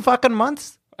 3 fucking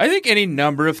months? I think any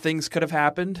number of things could have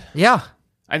happened. Yeah.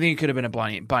 I think it could have been a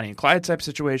Bonnie and Clyde type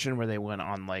situation where they went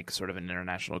on like sort of an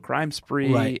international crime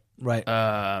spree. Right.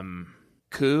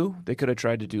 Coup. They could have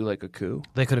tried to do like a coup.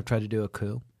 They could have tried to do a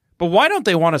coup. But why don't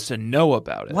they want us to know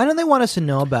about it? Why don't they want us to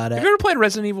know about it? Have you ever played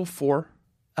Resident Evil 4?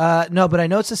 No, but I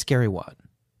know it's a scary one.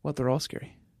 Well, they're all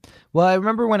scary. Well, I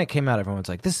remember when it came out, everyone's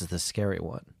like, this is the scary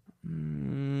one.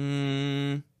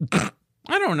 I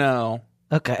don't know.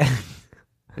 Okay.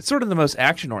 It's sort of the most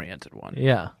action-oriented one.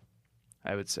 Yeah.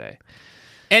 I would say.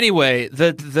 Anyway,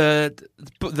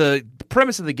 the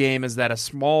premise of the game is that a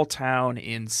small town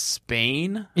in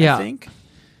Spain, I think,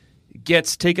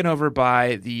 gets taken over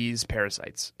by these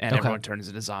parasites, and everyone turns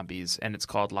into zombies, and it's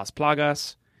called Las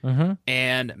Plagas. Mm-hmm.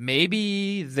 And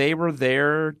maybe they were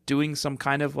there doing some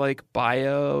kind of like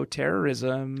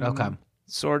bioterrorism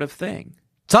sort of thing.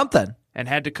 Something. And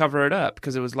had to cover it up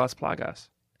because it was Las Plagas.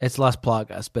 It's Las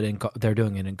Plagas, but they're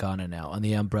doing it in Ghana now, on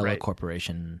the Umbrella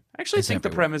Corporation. I actually think the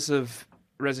premise of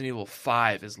Resident Evil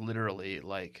 5 is literally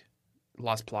like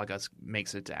Las Plagas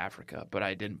makes it to Africa, but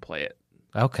I didn't play it.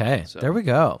 Okay, there we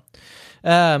go.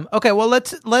 Okay, well,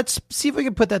 let's see if we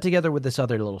can put that together with this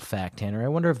other little fact, Tanner. I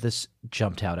wonder if this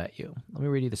jumped out at you. Let me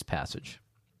read you this passage.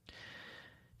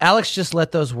 Alex just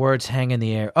let those words hang in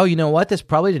the air. Oh, you know what? This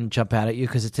probably didn't jump out at you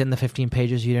because it's in the 15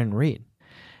 pages you didn't read.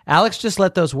 Alex just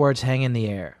let those words hang in the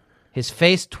air, his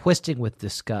face twisting with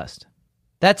disgust.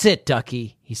 That's it,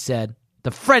 Ducky, he said.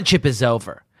 The friendship is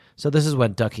over. So this is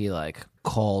when Ducky like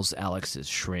calls Alex's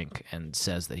shrink and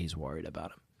says that he's worried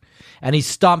about him. And he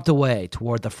stomped away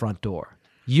toward the front door.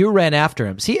 You ran after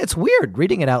him. See, it's weird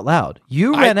reading it out loud.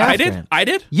 You ran after him. I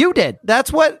did? You did.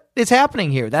 That's what is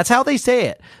happening here. That's how they say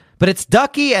it. But it's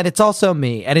Ducky, and it's also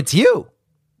me, and it's you.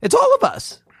 It's all of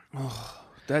us. Oh,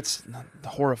 that's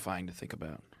horrifying to think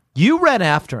about. You ran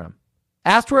after him.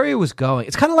 Asked where he was going.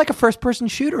 It's kind of like a first-person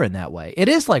shooter in that way. It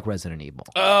is like Resident Evil.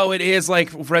 Oh, it is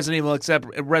like Resident Evil, except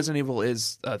Resident Evil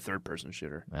is a third-person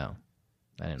shooter. No,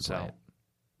 I didn't play it.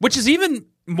 Which is even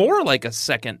more like a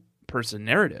second-person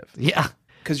narrative. Yeah.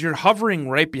 Because you're hovering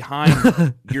right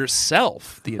behind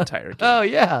yourself the entire game. Oh,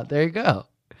 yeah. There you go.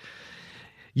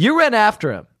 You ran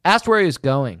after him. Asked where he was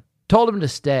going. Told him to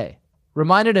stay.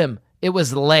 Reminded him it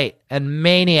was late and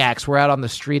maniacs were out on the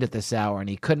street at this hour and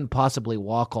he couldn't possibly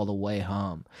walk all the way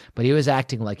home. But he was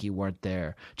acting like you weren't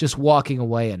there, just walking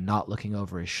away and not looking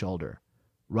over his shoulder,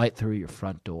 right through your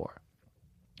front door.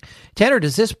 Tanner,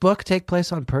 does this book take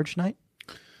place on Purge Night?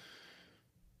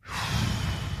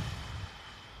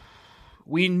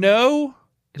 We know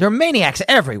There are maniacs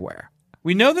everywhere.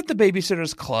 that the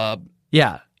Babysitter's Club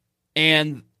Yeah.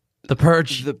 and The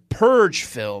Purge. the Purge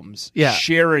films Yeah.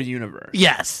 share a universe.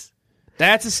 Yes.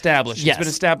 That's established. Yes. It's been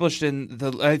established in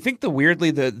I think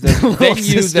weirdly the Little venue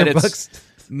Sister that it's books.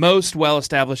 most well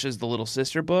established is the Little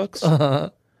Sister books. Uh-huh.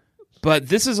 But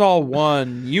this is all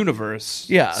one universe.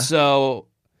 Yeah. So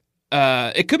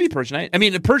it could be Purge Night. I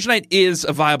mean, Purge Night is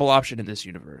a viable option in this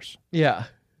universe. Yeah.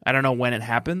 I don't know when it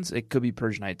happens. It could be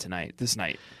Purge Night this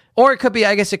night. Or it could be,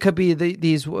 I guess it could be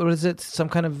these, what is it? Some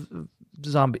kind of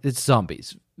zombie. It's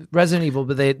zombies. Resident Evil,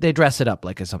 but they dress it up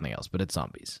like it's something else, but it's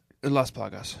zombies. Las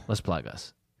Plagas. Las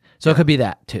Plagas. So it could be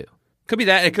that too. Could be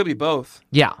that. It could be both.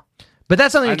 Yeah. But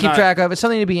that's something to I'm keep not- track of. It's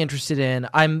something to be interested in.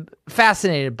 I'm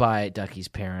fascinated by Ducky's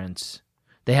parents.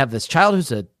 They have this child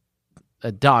who's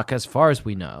a duck, as far as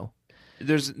we know.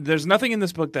 There's nothing in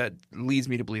this book that leads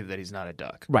me to believe that he's not a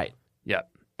duck. Right. Yeah.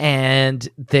 And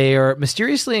they're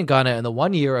mysteriously in Ghana in the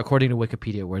 1 year, according to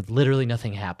Wikipedia, where literally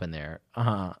nothing happened there.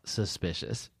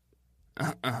 Suspicious.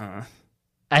 Uh-huh.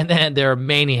 And then there are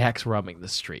maniacs roaming the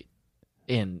street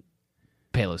in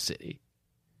Palo City.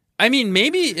 I mean,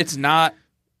 maybe it's not.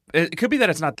 It could be that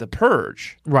it's not the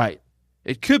Purge. Right.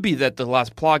 It could be that the Las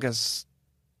Plagas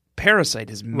parasite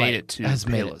has made Right. it to Has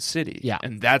made Palo it. City. Yeah.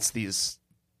 And that's these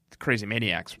crazy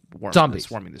maniacs Zombies.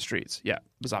 swarming the streets. Yeah,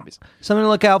 the zombies. Something to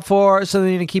look out for,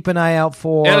 something to keep an eye out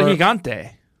for. El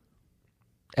Gigante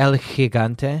El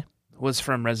Gigante. was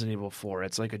from Resident Evil 4.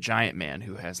 It's like a giant man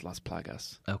who has Las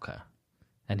Plagas. Okay.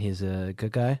 And he's a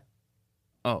good guy?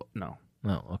 Oh, no.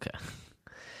 Oh, okay.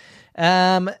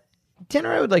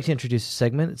 Tanner, I would like to introduce a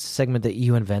segment. It's a segment that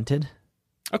you invented.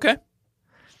 Okay.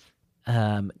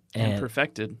 And And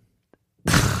perfected.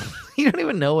 you don't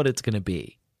even know what it's going to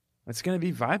be. It's going to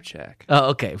be Vibe Check. Oh,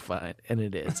 okay, fine. And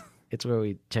it is. It's where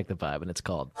we check the vibe, and it's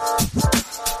called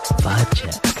Vibe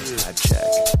Check. Vibe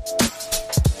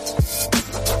Check.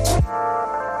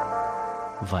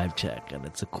 Vibe Check, and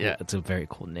it's a cool. Yeah. It's a very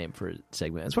cool name for a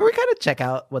segment. It's where we kind of check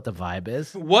out what the vibe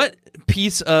is. What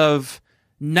piece of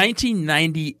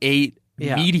 1998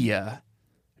 Yeah. media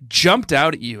jumped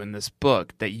out at you in this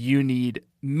book that you need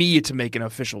me to make an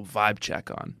official vibe check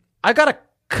on? I got a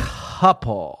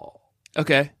couple.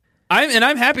 Okay.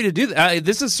 I'm happy to do that.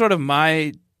 This is sort of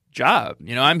my job.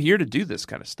 You know, I'm here to do this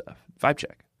kind of stuff. Vibe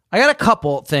check. I got a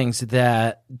couple things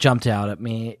that jumped out at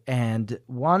me, and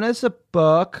one is a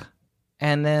book,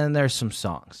 and then there's some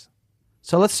songs.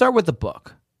 So let's start with the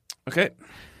book. Okay.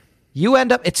 You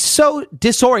end up, it's so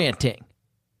disorienting.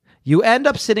 You end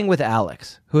up sitting with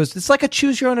Alex, it's like a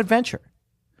choose your own adventure.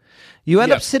 You end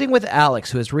Yep. up sitting with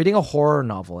Alex, who is reading a horror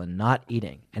novel and not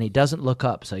eating, and he doesn't look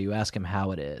up, so you ask him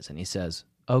how it is, and he says,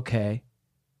 okay,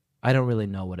 I don't really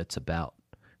know what it's about.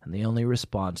 And the only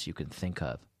response you can think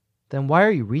of, then why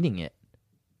are you reading it?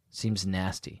 Seems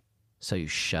nasty, so you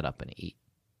shut up and eat.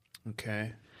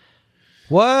 Okay.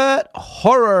 What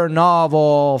horror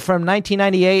novel from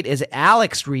 1998 is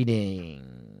Alex reading?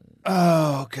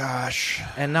 Oh gosh.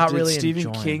 And not Did really Stephen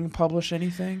enjoying? King publish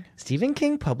anything? Stephen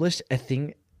King published a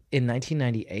thing in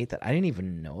 1998 that I didn't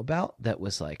even know about. That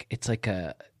was like it's like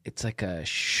a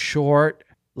short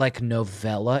like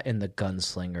novella in the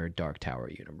Gunslinger Dark Tower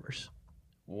universe.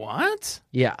 What?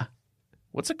 Yeah,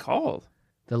 What's it called?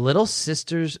 The Little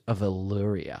Sisters of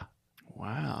Illyria.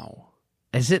 Wow.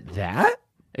 Is it that?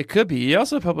 It could be. He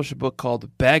also published a book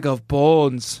called Bag of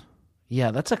Bones.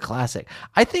 Yeah, that's a classic.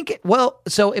 I think.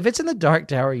 So if it's in the Dark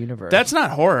Tower universe, That's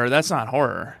not horror. That's not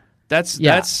horror. That's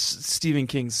Yeah. Stephen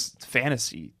King's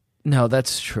fantasy. no,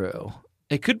 that's true.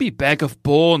 It could be Bag of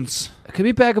Bones. It could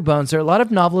be Bag of Bones. There are a lot of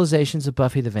novelizations of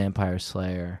Buffy the Vampire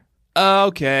Slayer.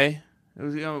 Okay.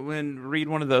 Read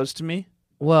one of those to me.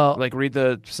 Well, Like read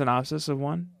the synopsis of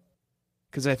one.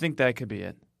 Because I think that could be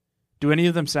it. Do any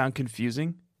of them sound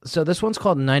confusing? so this one's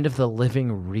called Night of the Living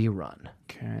Rerun.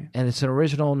 Okay. And it's an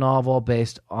original novel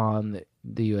based on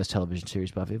the U.S. television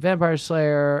series Buffy the Vampire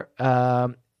Slayer.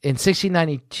 In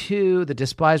 1692, the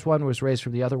Despised One was raised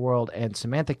from the other world, and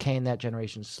Samantha Cain, that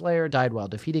generation's Slayer, died while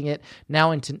defeating it.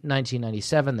 Now in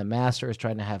 1997, the Master is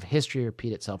trying to have history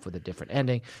repeat itself with a different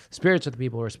ending. Spirits of the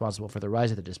people responsible for the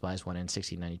rise of the Despised One in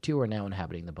 1692 are now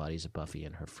inhabiting the bodies of Buffy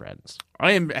and her friends.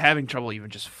 I am having trouble even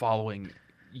just following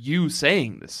you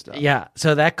saying this stuff. Yeah,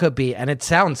 so that could be, and it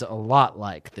sounds a lot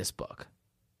like this book.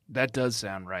 That does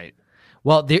sound right.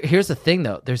 Well, here's the thing,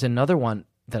 though. There's another one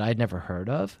that I'd never heard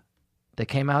of that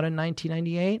came out in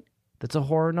 1998 that's a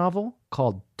horror novel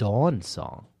called Dawn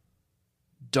Song.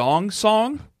 Dong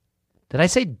Song? Did I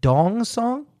say Dong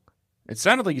Song? It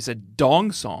sounded like you said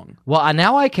Dong Song. Well,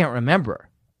 now I can't remember.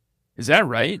 Is that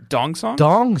right? Dong Song?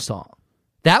 Dong Song.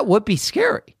 That would be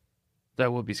scary.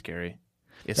 That would be scary.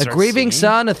 It A starts grieving singing.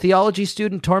 son, a theology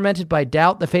student tormented by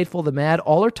doubt, the faithful, the mad,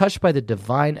 all are touched by the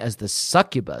divine as the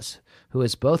succubus, who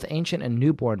is both ancient and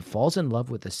newborn, falls in love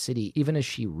with the city even as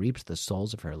she reaps the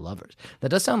souls of her lovers. That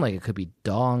does sound like it could be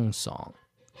Dong Song.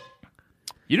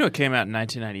 You know, it came out in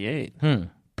 1998.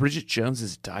 Bridget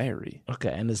Jones's Diary.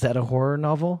 Okay, and is that a horror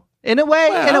novel? In a way.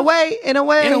 In a way,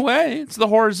 it's the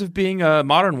horrors of being a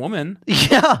modern woman,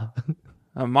 Yeah.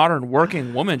 a modern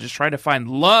working woman, just trying to find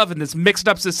love in this mixed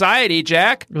up society.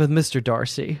 Jack, With Mr.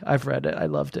 Darcy. I've read it. I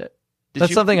loved it. Did That's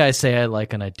you- something I say I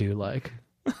like and I do like.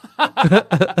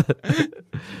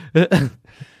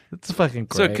 It's fucking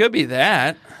great. so it could be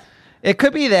that. It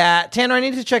could be that. Tanner, I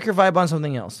need to check your vibe on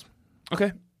something else.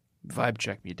 Okay, vibe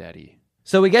check me, daddy.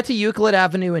 So we get to Euclid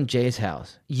Avenue in Jay's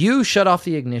house. You shut off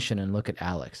the ignition and look at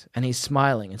Alex, and he's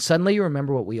smiling, and suddenly you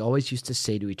remember what we always used to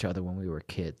say to each other when we were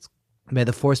kids. May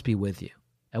the force be with you.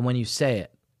 And when you say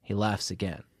it, he laughs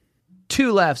again.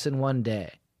 2 laughs in one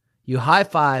day. You high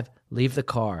five, leave the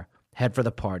car, head for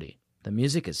the party. The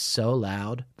music is so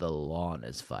loud, the lawn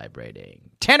is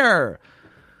vibrating. Tanner!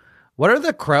 What are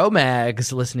the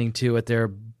Cro-Mags listening to at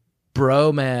their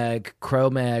Cro-Mag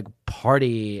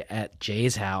party at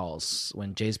Jay's house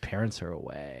when Jay's parents are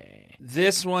away?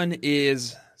 This one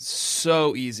is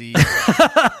so easy.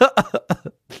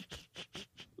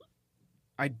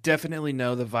 I definitely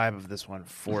know the vibe of this one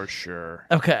for sure.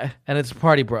 Okay, and it's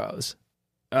Party Bros.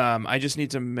 I just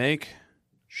need to make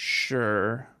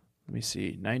sure. Let me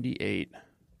see. 98.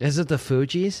 Is it the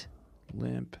Fugees?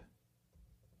 Limp.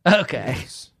 Okay,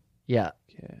 yeah.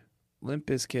 Bizkit. Limp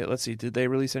Bizkit. Let's see. Did they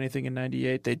release anything in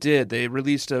 98? They did. They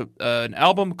released an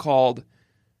album called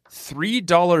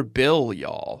 $3 Bill,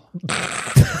 y'all.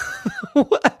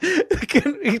 What?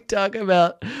 Can we talk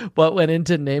about what went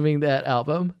into naming that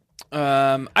album?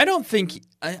 I don't think.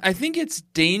 I think it's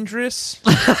dangerous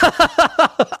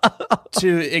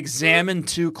to examine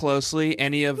too closely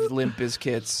any of Limp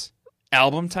Bizkit's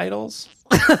album titles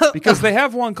because they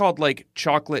have one called like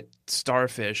Chocolate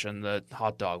Starfish and the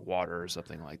Hot Dog Water or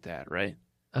something like that, right?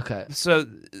 Okay. So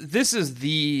this is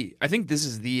the. I think this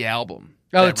is the album.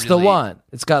 Oh, that it's the really- one.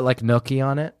 It's got like Nookie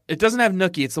on it. It doesn't have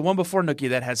Nookie. It's the one before Nookie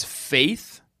that has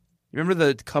Faith. You remember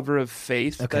the cover of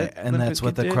Faith? Okay, that and Limp that's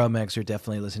what Bizkit the did? Cro-Mags are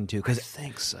definitely listening to. I 'Cause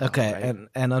think so. okay, right?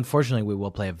 and unfortunately, we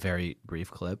will play a very brief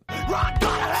clip. Because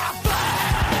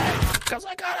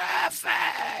I gotta have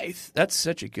faith. That's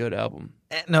such a good album.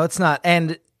 No, it's not.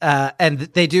 And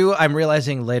they do. I'm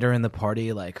realizing later in the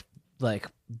party, like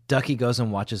Ducky goes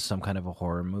and watches some kind of a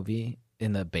horror movie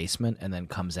in the basement, and then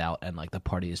comes out, and like the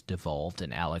party is devolved,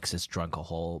 and Alex has drunk a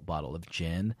whole bottle of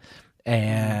gin,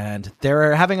 and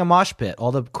they're having a mosh pit.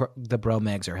 All the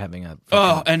Bro-Mags are having a.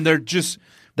 Oh, and they're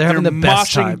having the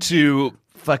best moshing time. to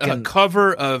a Fucking-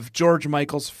 cover of George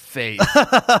Michael's Faith.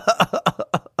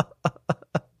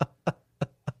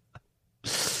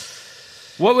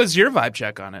 What was your vibe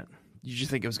check on it? Did you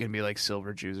think it was going to be like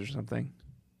Silver Jews or something?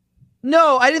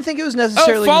 No, I didn't think it was Oh,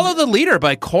 necessarily. Follow the Leader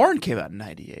by Korn came out in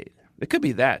 98. It could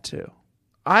be that too.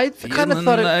 I kind of Feeling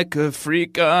thought it. like a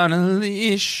freak on a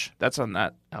leash. That's on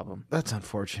that album. That's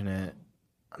unfortunate.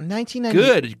 1990.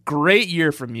 Good, great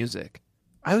year for music.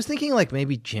 I was thinking like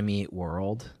maybe Jimmy Eat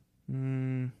World.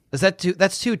 Is that too?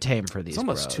 That's too tame for these. It's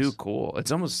almost bros. too cool.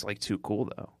 It's almost like too cool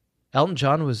though. Elton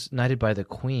John was knighted by the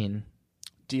Queen.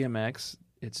 DMX,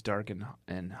 it's dark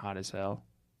and hot as hell,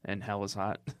 and hell is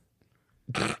hot.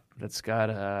 That's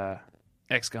got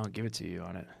X Gonna Give It To You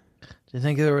on it. Do you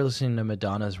think they were listening to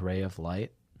Madonna's Ray of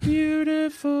Light?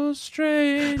 Beautiful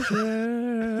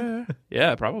stranger.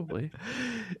 Yeah, probably.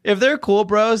 If they're cool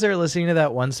bros, they're listening to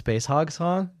that one Space Hog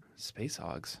song. Space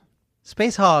Hogs.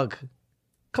 Space Hog,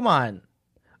 come on.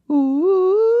 Ooh.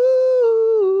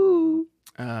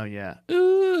 Oh yeah.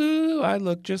 Ooh, I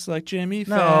look just like Jimmy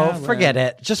No, Fallon. forget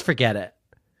it. Just forget it.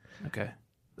 Okay.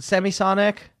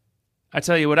 Semisonic. I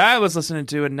tell you what I was listening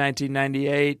to in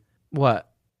 1998. What?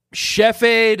 Chef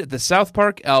Aid, the South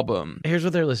Park album. Here's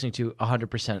what they're listening to.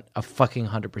 100%, a fucking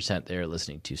 100%. They're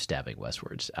listening to Stabbing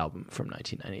Westward's album from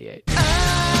 1998.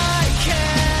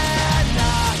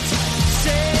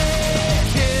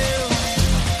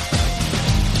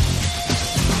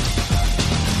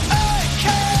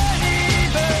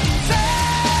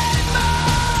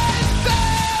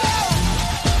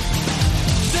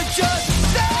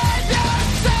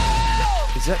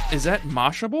 Is that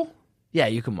moshable? Yeah,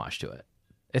 you can mosh to it.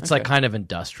 It's like Okay. kind of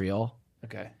industrial.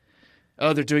 Okay.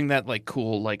 Oh, they're doing that like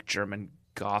cool like German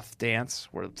goth dance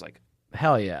where it's like,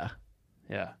 Hell yeah.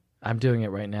 yeah. I'm doing it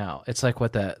right now. It's like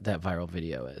what that viral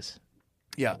video is.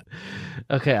 Yeah.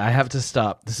 Okay, I have to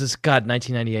stop. This is, God,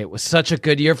 1998 was such a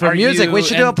good year for Are music. you- We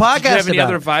should do a and podcast do you have any about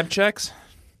other it. vibe checks?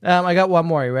 I got one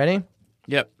more. You ready?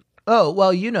 Yep. Oh,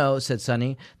 well, you know, said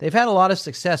Sonny, they've had a lot of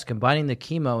success combining the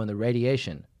chemo and the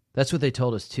radiation. That's what they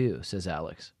told us too, says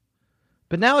Alex.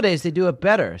 But nowadays they do it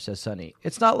better, says Sonny.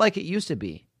 It's not like it used to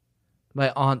be.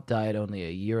 My aunt died only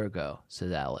a year ago,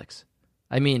 says Alex.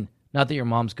 I mean, not that your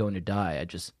mom's going to die. I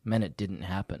just meant it didn't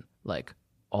happen, like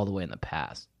all the way in the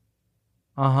past.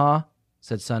 Uh-huh,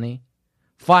 said Sonny.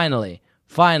 Finally,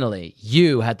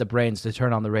 you had the brains to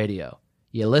turn on the radio.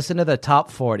 You listened to the top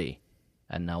 40,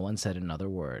 and no one said another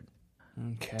word.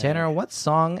 Okay. Tanner, what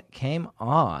song came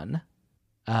on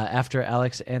after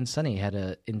Alex and Sonny had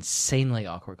an insanely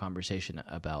awkward conversation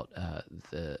about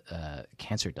the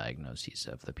cancer diagnoses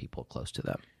of the people close to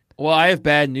them? Well, I have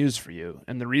bad news for you,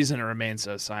 and the reason it remains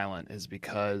so silent is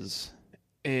because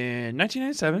in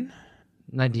 1997,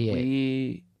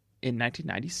 98. in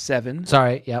 1997,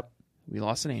 Sorry, yep. we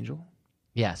lost an angel.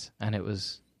 Yes, and it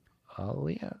was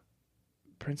Aaliyah.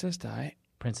 Princess Di.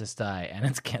 Princess Di, and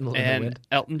it's Candle in the And Wind.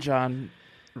 Elton John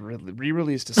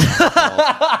re-released a song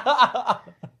called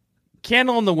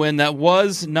Candle in the Wind that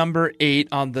was number 8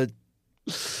 on the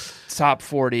top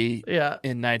 40 Yeah.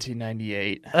 in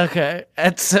 1998. Okay,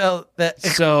 and so that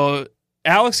So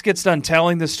Alex gets done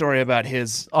telling the story about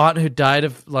his, aunt who died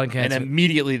of lung and cancer.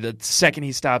 immediately the second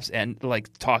he stops and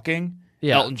talking,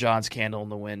 Yeah. Elton John's Candle in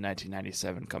the Wind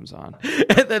 1997 comes on.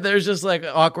 And then there's just like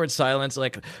awkward silence,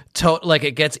 like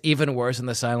it gets even worse, and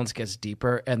the silence gets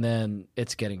deeper, and then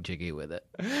it's getting jiggy with it.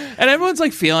 And everyone's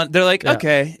like feeling, they're like, Yeah.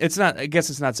 okay, it's not, I guess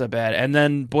it's not so bad. And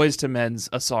then Boyz II Men's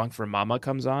A Song for Mama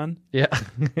comes on, Yeah.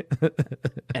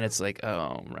 and it's like,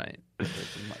 oh, right.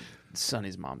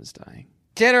 Sonny's mom is dying.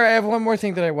 Tanner, I have one more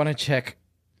thing that I want to check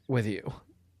with you.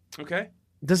 Okay.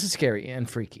 This is scary and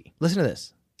freaky. Listen to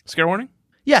this. Scare warning?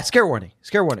 Yeah, scare warning.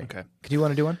 Scare warning. Okay. Do you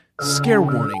want to do one? Scare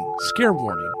warning. Scare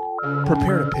warning.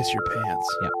 Prepare to piss your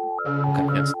pants. Yeah.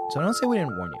 Okay. Yes. So don't say we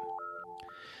didn't warn you.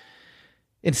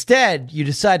 Instead, you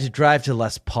decide to drive to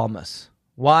Las Palmas.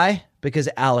 Why? Because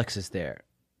Alex is there.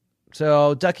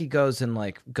 So Ducky goes to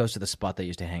the spot they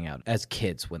used to hang out as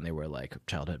kids when they were like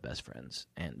childhood best friends,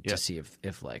 and Yeah. to see if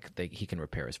he can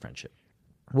repair his friendship.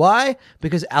 Why?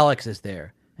 Because Alex is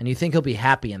there, and you think he'll be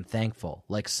happy and thankful,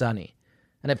 like Sonny.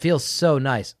 And it feels so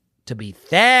nice to be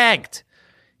thanked.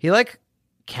 He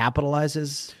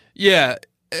capitalizes. Yeah.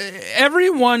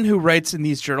 Everyone who writes in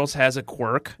these journals has a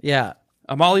quirk. Yeah.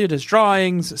 Amalia does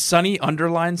drawings. Sonny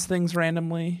underlines things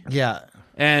randomly. Yeah.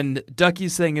 And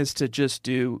Ducky's thing is to just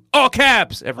do all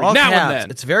caps every All now caps. and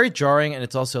then. It's very jarring, and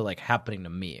it's also happening to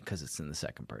me because it's in the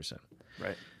second person.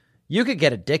 Right. You could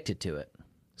get addicted to it.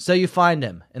 So you find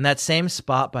him in that same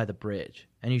spot by the bridge,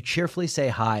 and you cheerfully say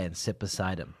hi and sit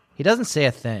beside him. He doesn't say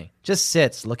a thing, just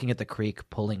sits looking at the creek,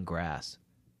 pulling grass.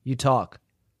 You talk.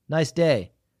 Nice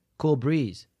day. Cool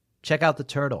breeze. Check out the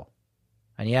turtle.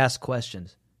 And you ask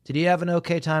questions. Did you have an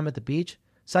okay time at the beach?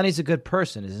 Sonny's a good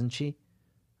person, isn't she?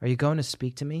 Are you going to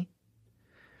speak to me?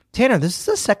 Tanner, this is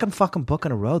the second fucking book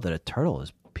in a row that a turtle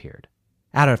has appeared.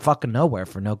 Out of fucking nowhere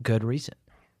for no good reason.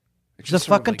 It's a just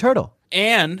sort of fucking turtle.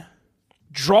 And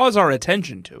draws our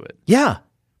attention to it. Yeah.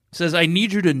 Says, I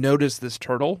need you to notice this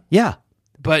turtle, Yeah.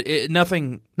 but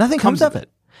nothing comes of it.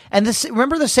 And this,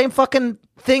 remember the same fucking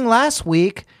thing last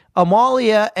week?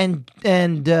 Amalia and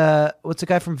what's the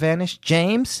guy from Vanish?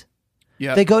 James?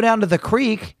 Yeah. They go down to the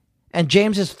creek, and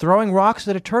James is throwing rocks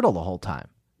at a turtle the whole time.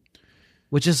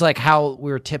 Which is how we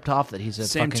were tipped off that he's a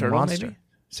Same fucking turtle, monster. maybe?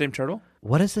 Same turtle?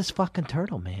 What is this fucking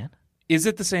turtle, man? Is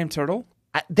it the same turtle?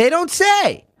 They don't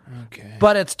say. Okay.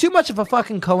 But it's too much of a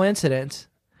fucking coincidence.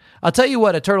 I'll tell you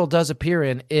what a turtle does appear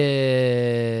in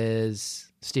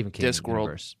is Stephen King Discworld.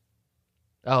 universe.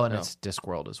 Oh, and No. it's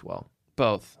Discworld as well.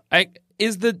 Both.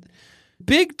 Is the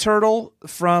big turtle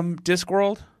from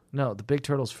Discworld? No, the big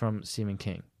turtle's from Stephen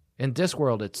King. In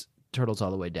Discworld, it's turtles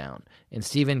all the way down. In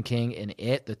Stephen King, in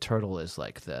it, the turtle is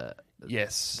the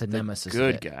Yes. The nemesis of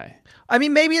Good it. guy. I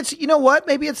mean, maybe it's, you know what?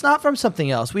 Maybe it's not from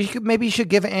something else. Maybe you should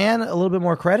give Anne a little bit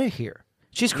more credit here.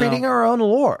 She's creating her own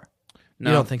lore. No.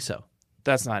 You don't think so?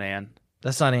 That's not Anne.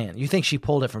 That's not Anne. You think she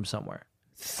pulled it from somewhere?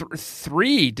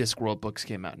 3 Discworld books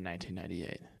came out in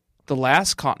 1998. The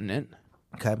Last Continent,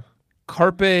 Okay.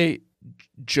 Carpe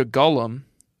Jugulum,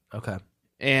 Okay.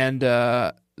 and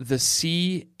The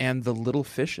Sea and the Little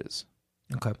Fishes.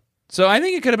 Okay. So I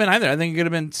think it could have been either. I think it could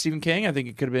have been Stephen King. I think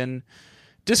it could have been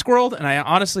Discworld. And I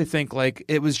honestly think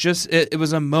it was just, it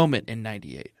was a moment in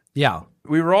 98. Yeah.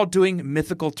 We were all doing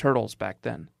mythical turtles back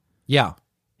then. Yeah.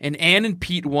 And Anne and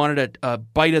Pete wanted a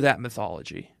bite of that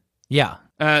mythology. Yeah.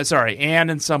 Sorry, Anne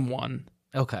and someone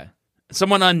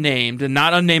unnamed, and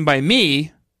not unnamed by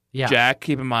me, Yeah. Jack,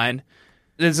 keep in mind.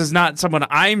 This is not someone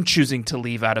I'm choosing to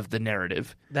leave out of the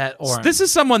narrative. That or This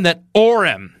is someone that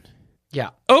Orem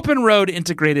Yeah. Open Road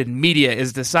Integrated Media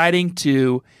is deciding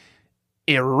to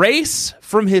erase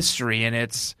from history, and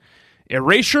it's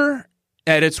erasure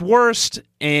at its worst,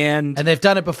 and And they've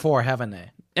done it before, haven't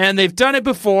they? they've done it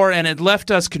before, and it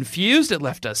left us confused, it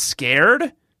left us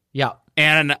scared, Yeah.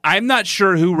 and I'm not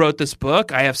sure who wrote this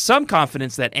book. I have some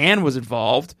confidence that Anne was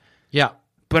involved, Yeah.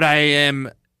 but I am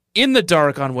in the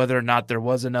dark on whether or not there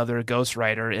was another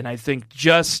ghostwriter, and I think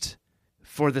just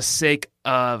for the sake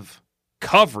of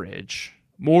coverage,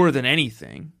 more than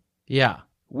anything, Yeah.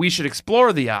 we should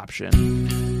explore the option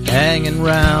Hanging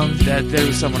round that there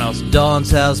was someone else. Dawn's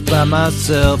house by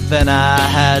myself, and I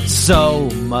had so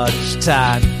much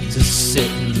time to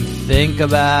sit and think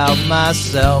about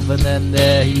myself, and then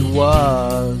there he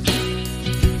was.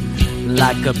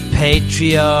 Like a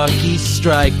patriarchy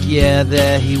strike, yeah,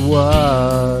 there he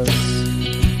was.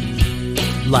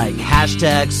 Like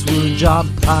hashtag swoon John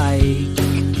Pike.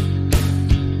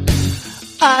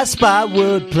 I spot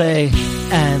wordplay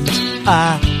and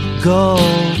I go.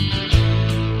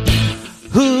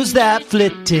 Who's that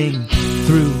flitting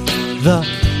through the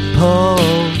pole?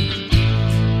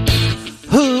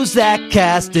 Who's that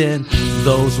casting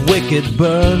those wicked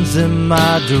burns in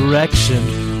my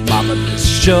direction? Mama, this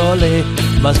surely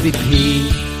must be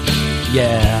Pete.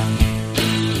 Yeah.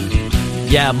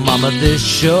 Yeah, mama, this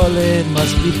surely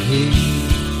must be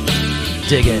Pete.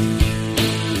 Dig it.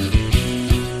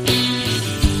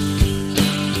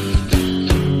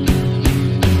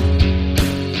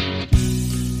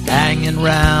 Hanging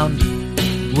round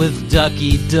with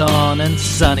Ducky, Dawn, and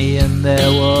Sunny, and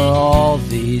there were all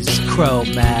these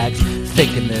Cro-Mags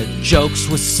thinking their jokes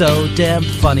were so damn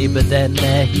funny, but then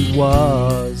there he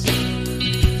was.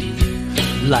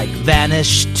 Like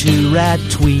vanished two rad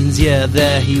tweens, yeah,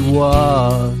 there he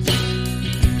was.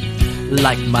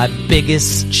 Like my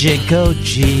biggest Jinko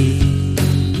G's.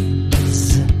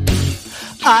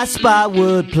 I spot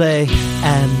wordplay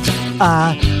and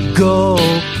I go.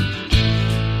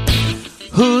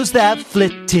 Who's that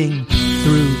flitting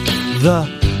through the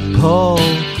pole?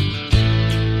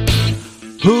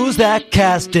 Who's that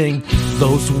casting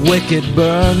those wicked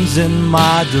burns in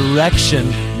my direction?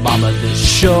 Mama, this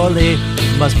surely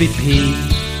must be Pete.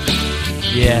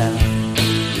 Yeah.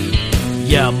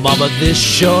 Yeah, mama, this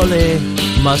surely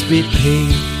must be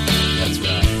Pete. That's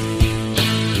right.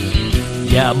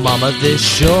 Yeah, mama, this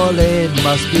surely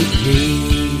must be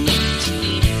Pete.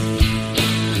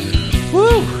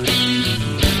 Woo!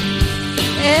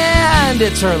 And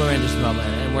it's her Lorenda's moment,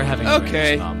 and we're having a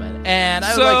Okay. Lorenda's moment. And I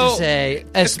would So, like to say,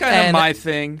 It's kind of my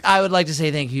thing. I would like to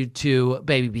say thank you to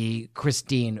Baby B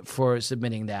Christine for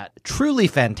submitting that truly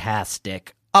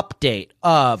fantastic update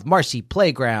of Marcy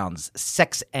Playground's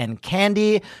Sex and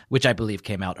Candy, which I believe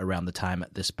came out around the time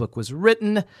this book was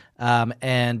written.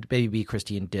 And Baby B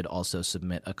Christine did also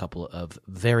submit a couple of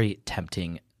very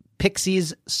tempting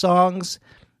Pixies songs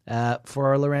for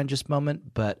our Laryngeus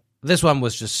moment, but this one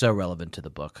was just so relevant to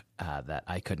the book that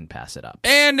I couldn't pass it up.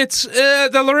 And it's the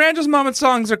Laryngeus Moment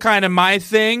songs are kind of my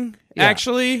thing,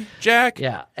 actually, Jack.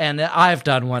 Yeah, and I've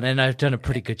done one, and I've done a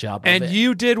pretty good job of And it.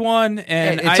 you did one,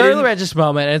 and It's I our didn't- Laryngeus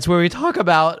moment, and it's where we talk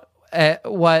about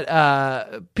what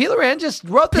Pete Laryngeus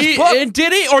wrote this book. And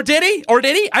did he? Or did he?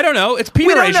 I don't know. It's Pete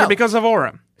We don't Erasure know. because of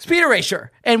Orem. It's Pete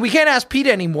Erasure, and we can't ask Pete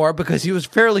anymore because he was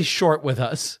fairly short with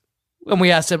us when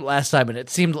we asked him last time, and it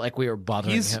seemed like we were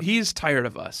bothering him. He's tired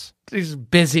of us. He's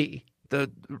busy. The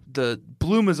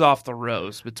bloom is off the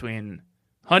rose between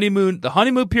honeymoon. The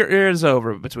honeymoon period is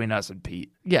over between us and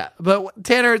Pete. Yeah, but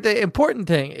Tanner, the important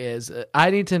thing is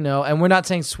I need to know, and we're not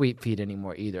saying sweet feet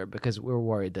anymore either because we're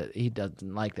worried that he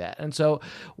doesn't like that. And so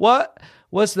what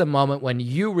was the moment when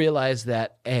you realized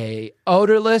that a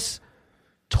odorless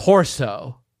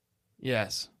torso,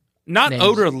 Yes. Not Names.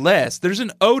 odorless. There's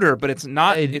an odor, but it's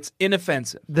not. It- It's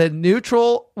inoffensive. the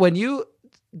neutral, when you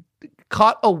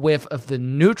caught a whiff of the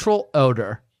neutral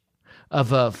odor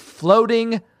of a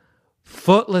floating,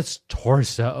 footless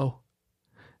torso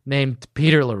named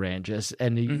Peter Laryngeus,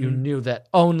 and you knew that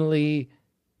only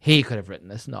he could have written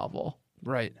this novel.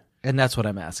 Right. And that's what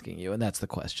I'm asking you, and that's the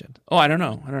question. Oh, I don't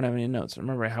know. I don't have any notes.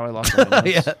 Remember how I lost my notes?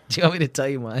 Yeah. Do you want me to tell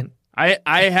you mine?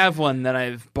 I have one that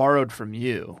I've borrowed from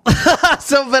you,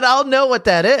 But I'll know what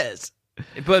that is.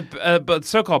 but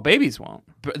so-called babies won't.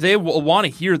 But they will want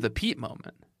to hear the Pete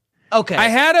moment. Okay. I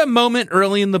had a moment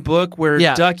early in the book where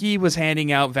Yeah. Ducky was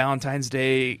handing out Valentine's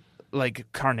Day like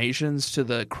carnations to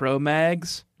the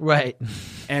Cro-Mags, right.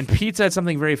 and Pete said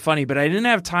something very funny, but I didn't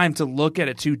have time to look at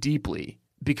it too deeply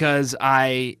because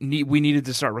we needed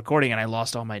to start recording, and I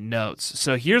lost all my notes.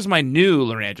 So here's my new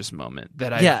Laryngeus moment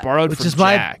that I borrowed which from is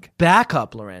Jack. my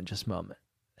backup Laryngeus moment.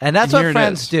 And that's And what here it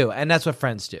friends is. do. And that's what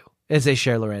friends do, is they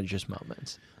share Laryngeus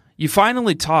moments. You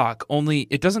finally talk, only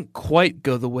it doesn't quite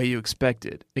go the way you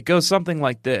expected. It goes something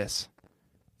like this.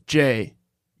 Jay,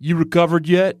 you recovered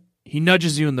yet? He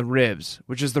nudges you in the ribs,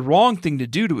 which is the wrong thing to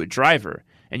do to a driver,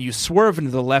 and you swerve into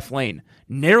the left lane,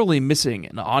 narrowly missing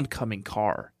an oncoming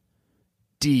car.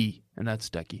 D, and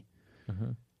that's Ducky.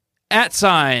 @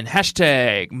 sign,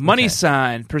 hashtag, money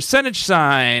sign, percentage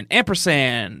sign,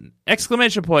 ampersand,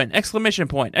 exclamation point, exclamation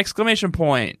point, exclamation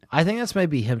point. I think that's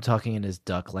maybe him talking in his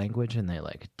duck language, and they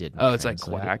like didn't. Oh, it's like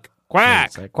translate quack. it. Quack.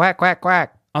 It's like quack, quack,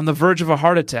 quack. On the verge of a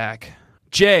heart attack.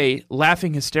 Jay,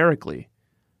 laughing hysterically.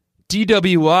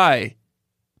 DWI,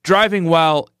 driving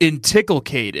while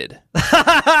inticklecated.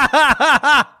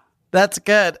 That's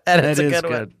good. And it's That a is good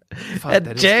one. good. Fuck, And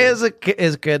that is Jay good.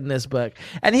 is good in this book,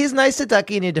 and he's nice to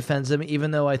Ducky, and he defends him,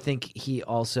 even though I think he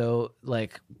also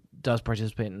like does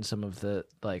participate in some of the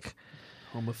like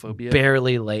Homophobia.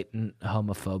 barely latent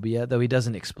homophobia, though he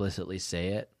doesn't explicitly say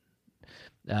it.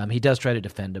 He does try to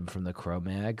defend him from the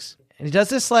Cro-Mags, and he does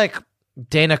this like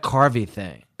Dana Carvey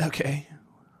thing. Okay.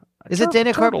 Is it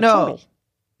Dana Carvey? No, Turtle.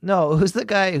 no. Who's the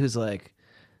guy who's like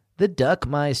the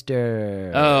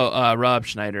Duckmeister? Oh, Rob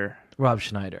Schneider. Rob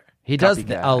Schneider. He does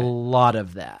Copycat. a lot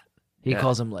of that. He Yeah.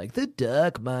 calls him like the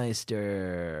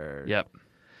Duckmeister. Yep.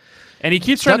 And he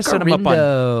keeps trying to set him up on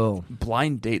Duckarindo.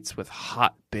 blind dates with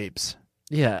hot babes.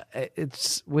 Yeah,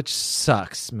 it's which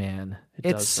sucks, man.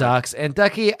 It does sucks. And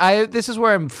Ducky, this is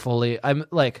where I'm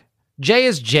like Jay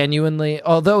is genuinely,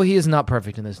 although he is not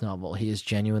perfect in this novel, he is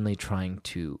genuinely trying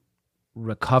to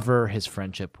recover his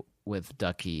friendship with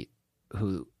Ducky,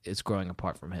 who is growing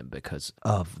apart from him because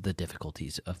of the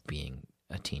difficulties of being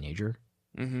a teenager.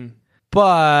 Mm-hmm.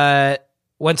 But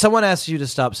when someone asks you to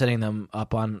stop setting them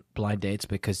up on blind dates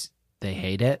because they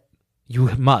hate it, you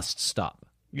must stop.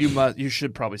 You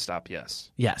should probably stop,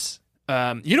 yes. Yes.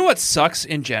 You know what sucks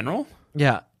in general?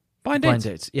 Yeah. Blind Blind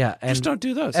dates. dates. Yeah. Just don't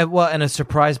do those. And a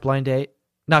surprise blind date,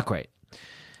 not great.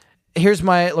 Here's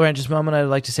my Laryngeus moment. I'd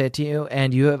like to say it to you,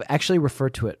 and you have actually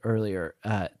referred to it earlier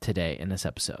today in this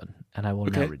episode, and I will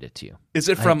now Okay. read it to you. Is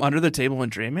it from Under the Table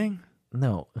and Dreaming?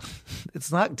 No,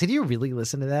 it's not. Did you really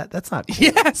listen to that? That's not cool.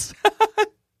 Yes.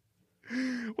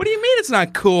 What do you mean it's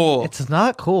not cool? It's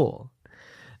not cool.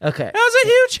 Okay. That was a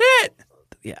huge hit.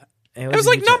 Yeah. It was a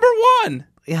like huge- number one.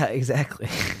 Yeah, exactly.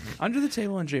 Under the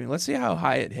Table and Dreaming. Let's see how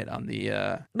high it hit on the.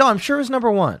 No, I'm sure it was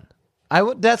number one.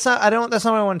 That's not what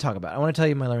I want to talk about. I want to tell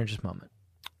you my Laryngeus moment.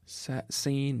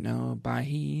 No by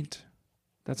heat.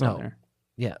 That's No. on there.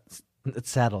 Yeah, it's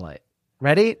Satellite.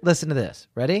 Ready? Listen to this.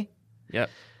 Ready? Yep.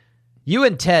 You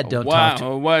and Ted don't talk to...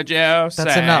 Wow, what'd you say?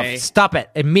 That's enough. Stop it.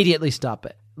 Immediately stop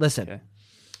it. Listen. Okay.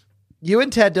 You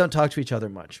and Ted don't talk to each other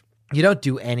much. You don't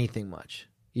do anything much.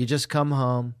 You just come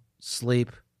home, sleep,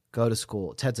 go to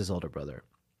school. Ted's his older brother.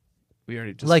 We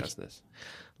already discussed Like- this.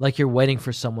 Like you're waiting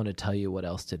for someone to tell you what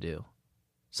else to do.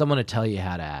 Someone to tell you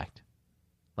how to act.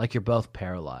 Like you're both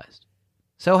paralyzed.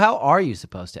 So how are you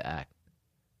supposed to act?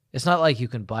 It's not like you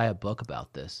can buy a book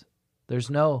about this. There's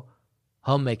no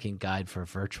homemaking guide for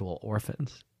virtual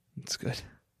orphans. It's good.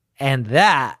 And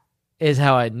that is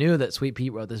how I knew that Sweet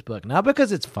Pete wrote this book. Not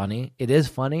because it's funny. It is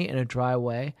funny in a dry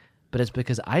way. But it's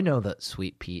because I know that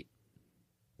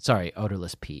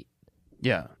Odorless Pete.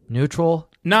 Yeah. Neutral,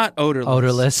 Not odorless.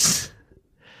 odorless.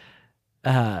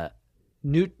 I don't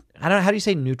know. How do you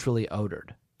say neutrally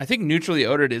odored? I think neutrally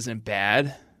odored isn't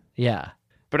bad, Yeah.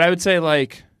 but I would say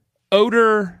like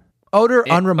odor. Odor,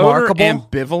 unremarkable. Odor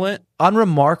ambivalent.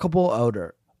 Unremarkable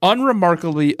odor.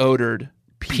 Unremarkably odored.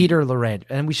 Peter Larrange.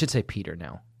 And we should say Peter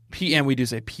now. And we do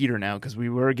say Peter now because we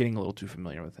were getting a little too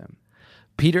familiar with him.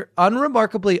 Peter,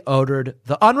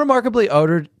 the unremarkably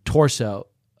odored torso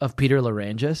of Peter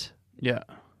Larranges. Yeah.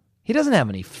 He doesn't have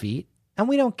any feet, and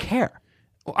we don't care.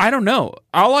 Well, I don't know.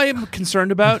 All I am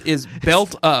concerned about is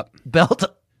belt up Belt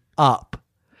up.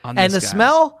 on And the this guy.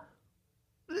 smell,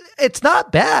 it's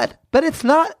not bad, but it's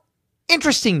not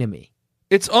interesting to me.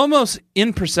 It's almost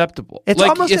imperceptible. It's like,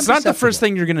 almost it's not the imperceptible. first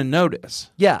thing you're going to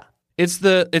notice. Yeah. It's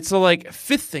the like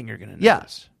fifth thing you're going to Yeah.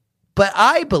 notice. But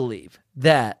I believe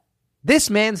that this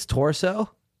man's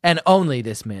torso, and only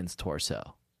this man's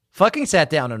torso, fucking sat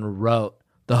down and wrote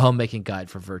the homemaking guide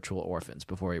for virtual orphans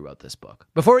before he wrote this book.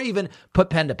 Before he even put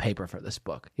pen to paper for this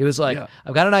book. He was like, Yeah.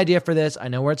 I've got an idea for this. I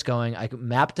know where it's going. I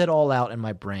mapped it all out in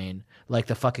my brain like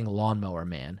the fucking lawnmower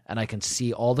man, and I can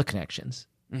see all the connections.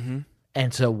 Mm-hmm.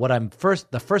 And so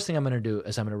the first thing I'm going to do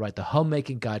is I'm going to write the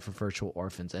homemaking guide for virtual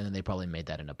orphans, and then they probably made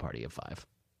that in a Party of Five.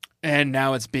 And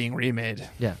now it's being remade.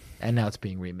 Yeah, and now it's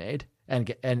being remade.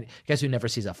 And guess who never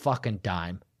sees a fucking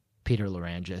dime? Peter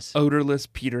Larranges. Odorless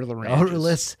Peter Larranges.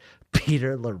 Odorless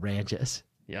Peter Larranges.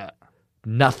 Yeah.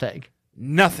 Nothing.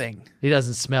 Nothing. He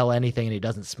doesn't smell anything, and he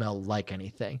doesn't smell like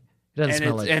anything. He doesn't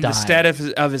smell like dye. the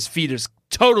status of his feet is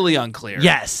totally unclear.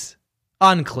 Yes.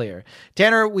 Unclear.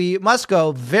 Tanner, we must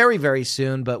go very, very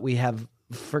soon, but we have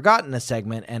forgotten a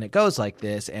segment, and it goes like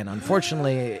this. And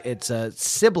unfortunately, it's a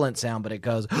sibilant sound, but it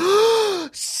goes.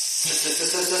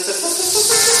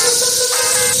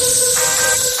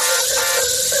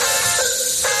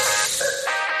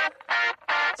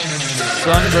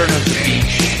 Sunburn of the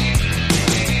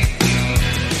beach.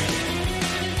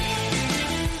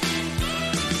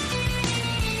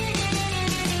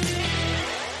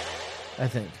 I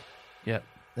think. Yep.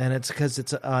 And it's because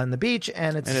it's on the beach,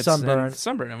 and it's And sunburn. it's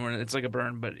sunburn. And it's like a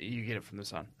burn, but you get it from the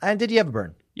sun. And did you have a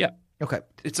burn? Yeah. Okay.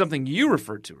 It's something you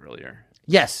referred to earlier.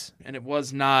 Yes. And it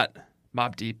was not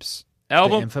Mobb Deep's The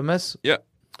album. infamous. Yeah.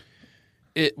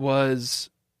 It was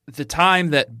the time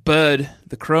that Bud,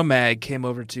 the Cro-Mag, came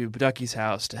over to Ducky's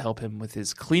house to help him with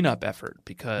his cleanup effort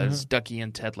because Ducky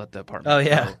and Ted let the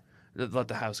apartment let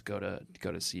the house go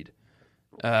to seed.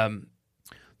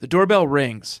 The doorbell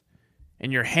rings,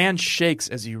 and your hand shakes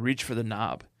as you reach for the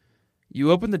knob.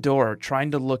 You open the door, trying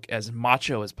to look as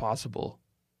macho as possible.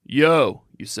 Yo,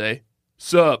 you say.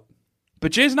 Sup?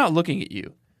 But Jay's not looking at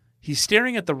you. He's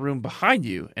staring at the room behind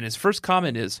you, and his first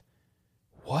comment is,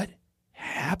 "What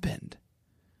happened?"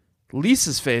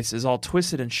 Lisa's face is all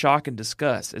twisted in shock and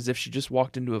disgust, as if she just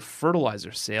walked into a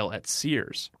fertilizer sale at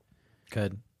Sears.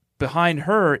 Good. Behind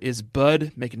her is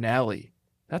Bud McNally.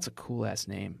 That's a cool-ass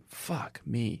name. Fuck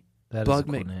me. That is a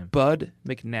cool name. Bud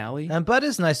McNally? And Bud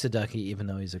is nice to Ducky, even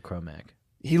though he's a Cro-Mag.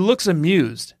 He looks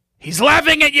amused. He's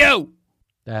laughing at you!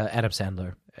 Adam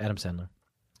Sandler.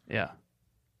 Yeah.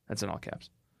 That's in all caps.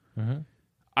 Mhm.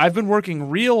 I've been working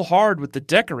real hard with the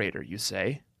decorator, you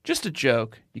say. Just a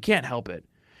joke. You can't help it.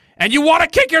 And you want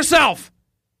to kick yourself!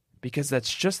 Because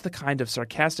that's just the kind of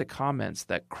sarcastic comments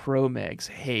that Cro-Mags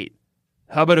hate.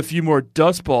 How about a few more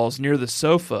dust balls near the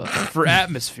sofa for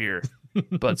atmosphere?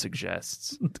 Bud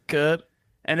suggests. Good.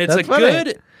 And it's That's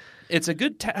funny. It's a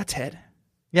good tat,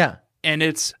 Yeah. and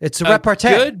it's a repartee.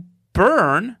 good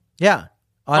burn Yeah.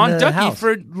 on the Ducky house.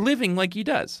 for living like he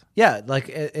does. Yeah, like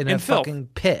in a In filth. fucking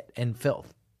pit in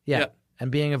filth. Yeah. Yep.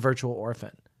 And being a virtual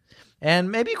orphan. And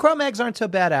maybe Cro-Mags aren't so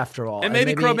bad after all. And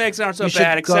maybe Cro-Mags aren't so we should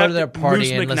bad, go to except their party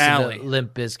Moose and McNally. listen to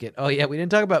Limp Bizkit. Oh yeah, we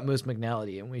didn't talk about Moose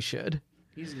McNally, and we should.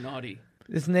 He's naughty.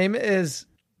 His name is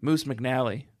Moose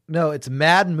McNally. it's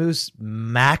Mad Moose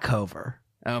Macover.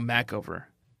 Oh, Macover.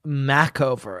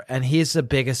 Macover, and he's the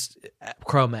biggest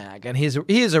Cro-Mag, and he is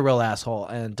a real asshole,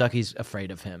 and Ducky's afraid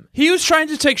of him. He was trying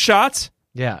to take shots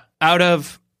Yeah, out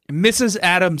of Mrs.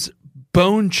 Adams'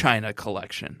 bone china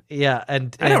collection. yeah,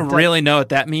 and I don't really know what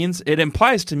that means. It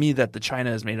implies to me that the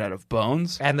china is made out of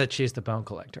bones and that she's the bone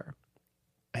collector.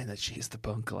 and that she's the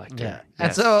bone collector. Yeah. And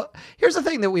Yes. so here's the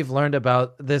thing that we've learned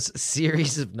about this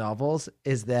series of novels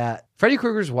is that Freddy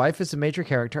Krueger's wife is a major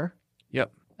character.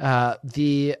 Yep.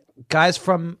 The guys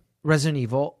from Resident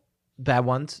Evil, bad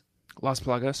ones, Las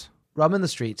Plagas. roaming the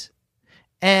streets.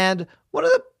 And one of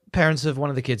the parents of one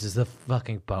of the kids is the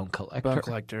fucking bone collector. Bone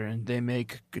collector, and they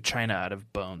make china out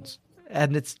of bones.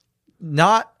 And it's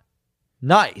not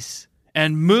nice.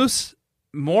 And Moose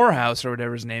Morehouse, or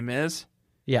whatever his name is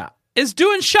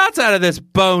doing shots out of this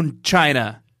bone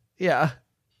china. Yeah.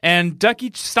 And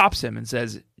Ducky stops him and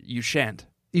says, "You shan't."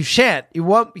 You shan't. You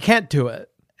won't. You can't do it.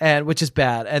 And which is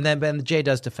bad. And then Jay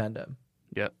does defend him.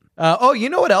 Yep. You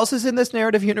know what else is in this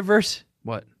narrative universe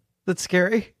What? that's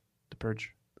scary? The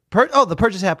Purge. The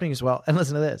Purge is happening as well. And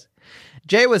listen to this.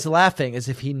 Jay was laughing as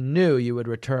if he knew you would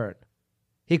return.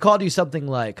 He called you something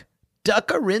like,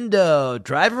 Duckarindo,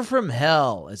 driver from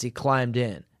hell, as he climbed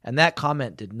in. And that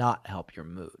comment did not help your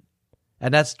mood.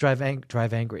 And that's Drive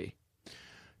Angry.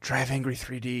 Drive Angry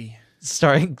 3D.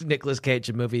 Starring Nicolas Cage,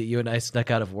 a movie you and I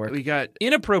snuck out of work. We got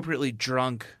inappropriately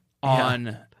drunk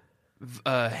on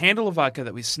a handle of vodka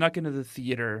that we snuck into the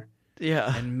theater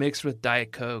Yeah. and mixed with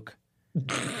Diet Coke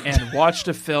and watched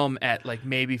a film at like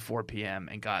maybe 4 p.m.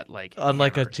 and got like On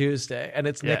like a hammered. Tuesday. And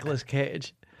it's Yeah. Nicolas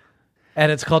Cage.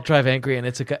 And it's called Drive Angry, and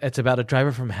it's about a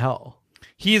driver from hell.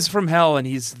 He's from hell and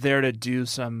he's there to do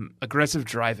some aggressive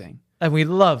driving. And we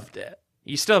loved it.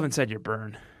 You still haven't said your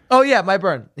burn. Oh, yeah, my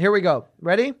burn. Here we go.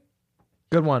 Ready?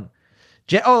 Good one.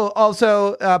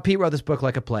 Also, Pete wrote this book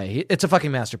like a play. It's a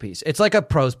fucking masterpiece. It's like a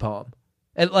prose poem.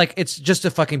 It's just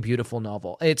a fucking beautiful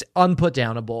novel. It's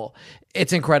unputdownable.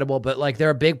 It's incredible, but like there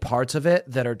are big parts of it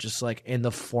that are just like in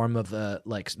the form of a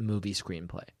like movie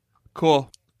screenplay. Cool.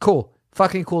 Cool.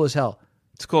 Fucking cool as hell.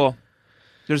 It's cool.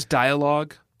 There's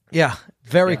dialogue. Yeah,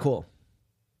 very cool.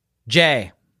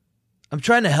 Jay, I'm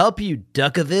trying to help you,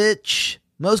 Duckovich.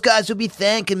 Most guys would be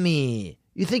thanking me.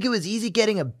 You think it was easy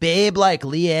getting a babe like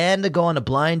Leanne to go on a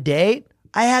blind date?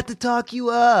 I had to talk you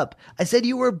up. I said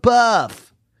you were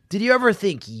buff. Did you ever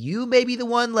think you may be the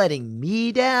one letting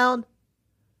me down?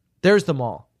 There's the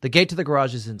mall. The gate to the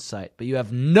garage is in sight, but you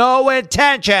have no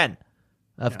intention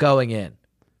of going in.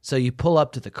 So you pull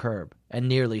up to the curb and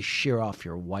nearly shear off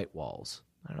your white walls.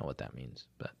 I don't know what that means,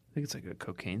 but I think it's like a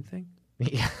cocaine thing.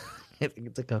 yeah, I think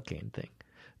it's a cocaine thing.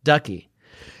 Ducky,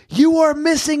 you are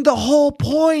missing the whole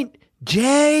point,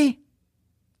 Jay.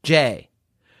 Jay,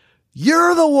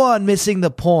 you're the one missing the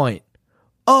point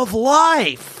of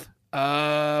life.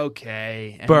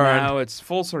 Okay. And Burned. now it's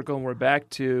full circle and we're back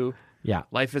to Yeah.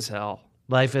 life is hell.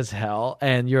 Life is hell,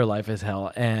 and your life is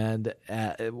hell, and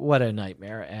what a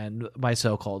nightmare. And my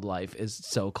so-called life is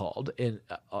so-called in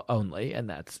only, and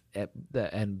that's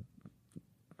and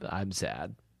I'm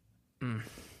sad.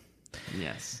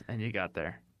 Yes, and you got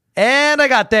there. And I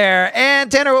got there.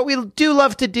 And Tanner, what we do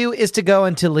love to do is to go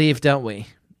and to leave, don't we?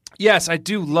 Yes, I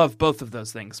do love both of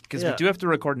those things because Yeah. we do have to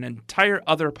record an entire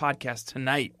other podcast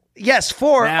tonight. Yes,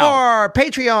 for Now. our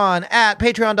Patreon at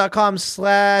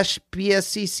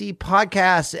patreon.com/BSCC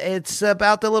podcast. It's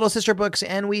about the Little Sister books,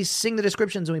 and we sing the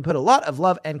descriptions, and we put a lot of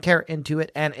love and care into it,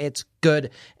 and it's good.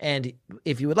 And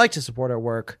if you would like to support our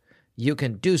work, you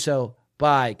can do so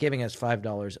by giving us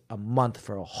 $5 a month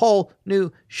for a whole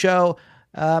new show,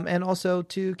 and also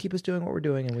to keep us doing what we're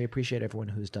doing, and we appreciate everyone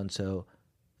who's done so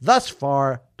thus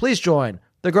far. Please join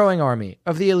the growing army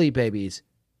of the Elite Babies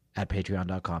at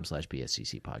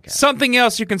patreon.com/BSCC podcast. Something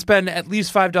else you can spend at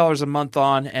least $5 a month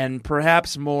on, and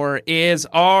perhaps more, is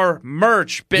our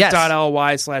merch. Yes.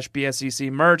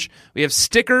 bit.ly/BSCC merch. We have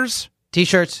stickers,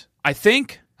 T-shirts, I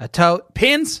think, a tote,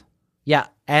 pins, yeah,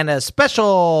 and a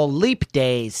special Leap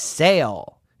Day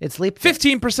sale. It's Leap Day.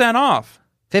 15% off.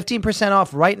 15%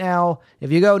 off right now.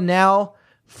 If you go now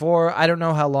for, I don't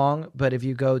know how long, but if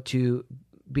you go to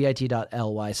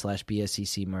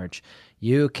bit.ly/BSCC merch,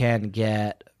 you can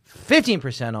get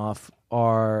 15% off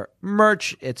our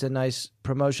merch. It's a nice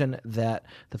promotion that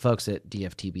the folks at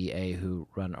DFTBA who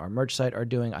run our merch site are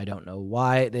doing. I don't know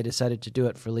why they decided to do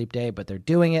it for Leap Day, but they're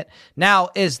doing it. Now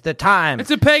is the time.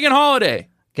 It's a pagan holiday.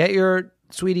 Get your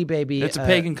sweetie baby. It's a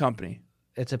pagan company,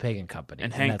 It's a pagan company.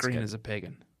 and Hank that's Green good. is a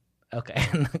pagan. Okay.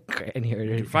 And here,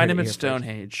 You can find him at here first.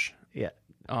 Stonehenge Yeah.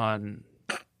 on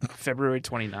February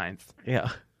 29th, Yeah.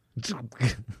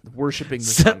 worshiping the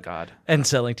So- sun god. And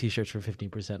selling T-shirts for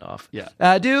 15% off. Yeah.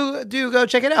 Do go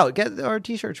check it out. Get our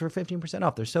T-shirts for 15%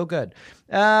 off. They're so good.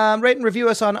 Rate and review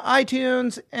us on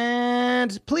iTunes,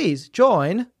 and please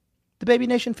join the Baby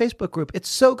Nation Facebook group. It's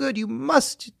so good. You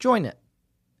must join it.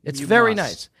 It's You very must.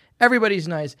 nice. Everybody's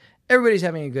nice. Everybody's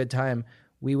having a good time.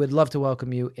 We would love to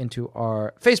welcome you into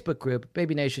our Facebook group,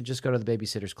 Baby Nation. Just go to the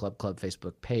Babysitters Club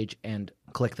Facebook page and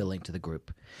click the link to the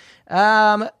group.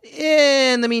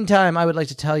 In the meantime, I would like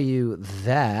to tell you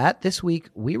that this week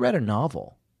we read a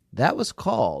novel that was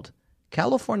called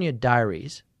California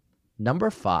Diaries, number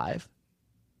 5,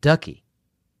 Ducky,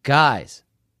 Guys,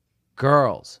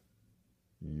 Girls,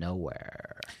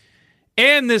 Nowhere.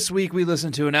 And this week we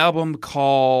listened to an album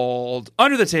called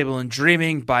Under the Table and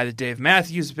Dreaming by the Dave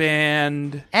Matthews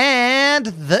Band. And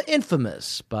The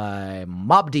Infamous by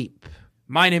Mobb Deep.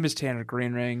 My name is Tanner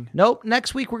Greenring. Nope.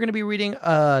 Next week, we're going to be reading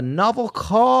a novel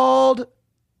called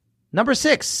number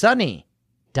 6, Sunny,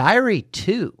 Diary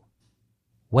 2,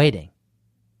 Waiting,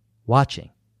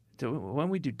 Watching. When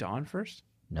we do Dawn first?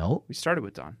 Nope. We started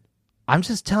with Dawn. I'm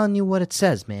just telling you what it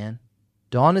says, man.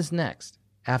 Dawn is next,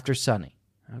 after Sunny.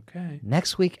 Okay.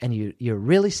 Next week, and you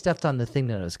really stepped on the thing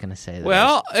that I was going to say.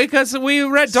 Well, because we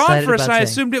read Dawn Excited first, about and I saying-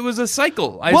 assumed it was a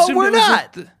cycle. I Well, assumed we're it was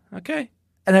not. Okay.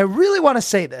 And I really want to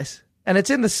say this, and it's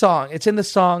in the song. It's in the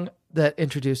song that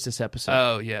introduced this episode.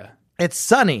 Oh, yeah. It's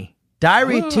Sunny,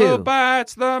 Diary 2. Who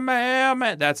bites the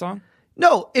mailman? That song?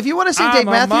 No, if you want to sing I'm Dave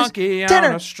a Matthews, monkey on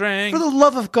Tanner, a string. for the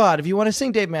love of God, if you want to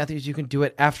sing Dave Matthews, you can do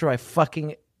it after I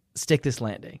fucking stick this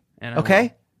landing. And I Okay?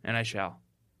 will. And I shall.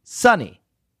 Sunny,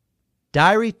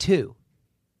 Diary 2,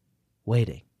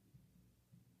 Waiting,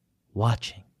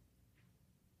 Watching,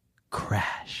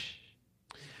 Crash.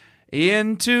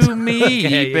 Into me,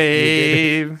 Okay,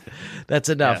 babe. That's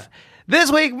enough.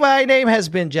 This week, my name has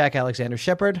been Jack Alexander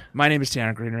Shepard, My name is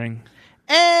Tanner Greenring.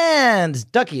 and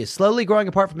Ducky is slowly growing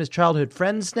apart from his childhood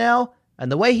friends now,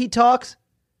 and the way he talks,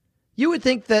 you would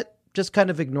think that just kind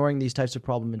of ignoring these types of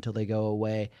problems until they go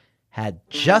away had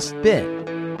just been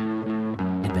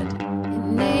invented.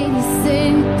 In 86,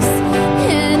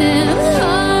 and in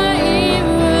high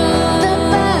room, the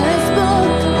first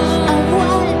book of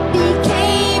what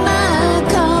became a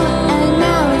cult, and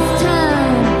now it's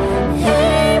time.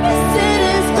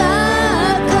 Babysitter's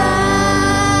Club.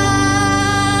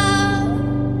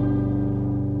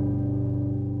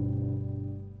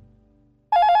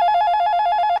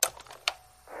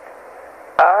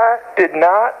 did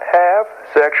not have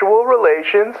sexual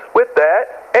relations with that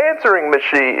answering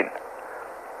machine.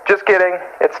 Just kidding.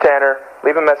 It's Tanner.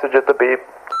 Leave a message at the beep.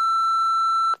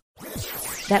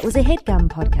 That was a HeadGum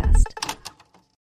podcast.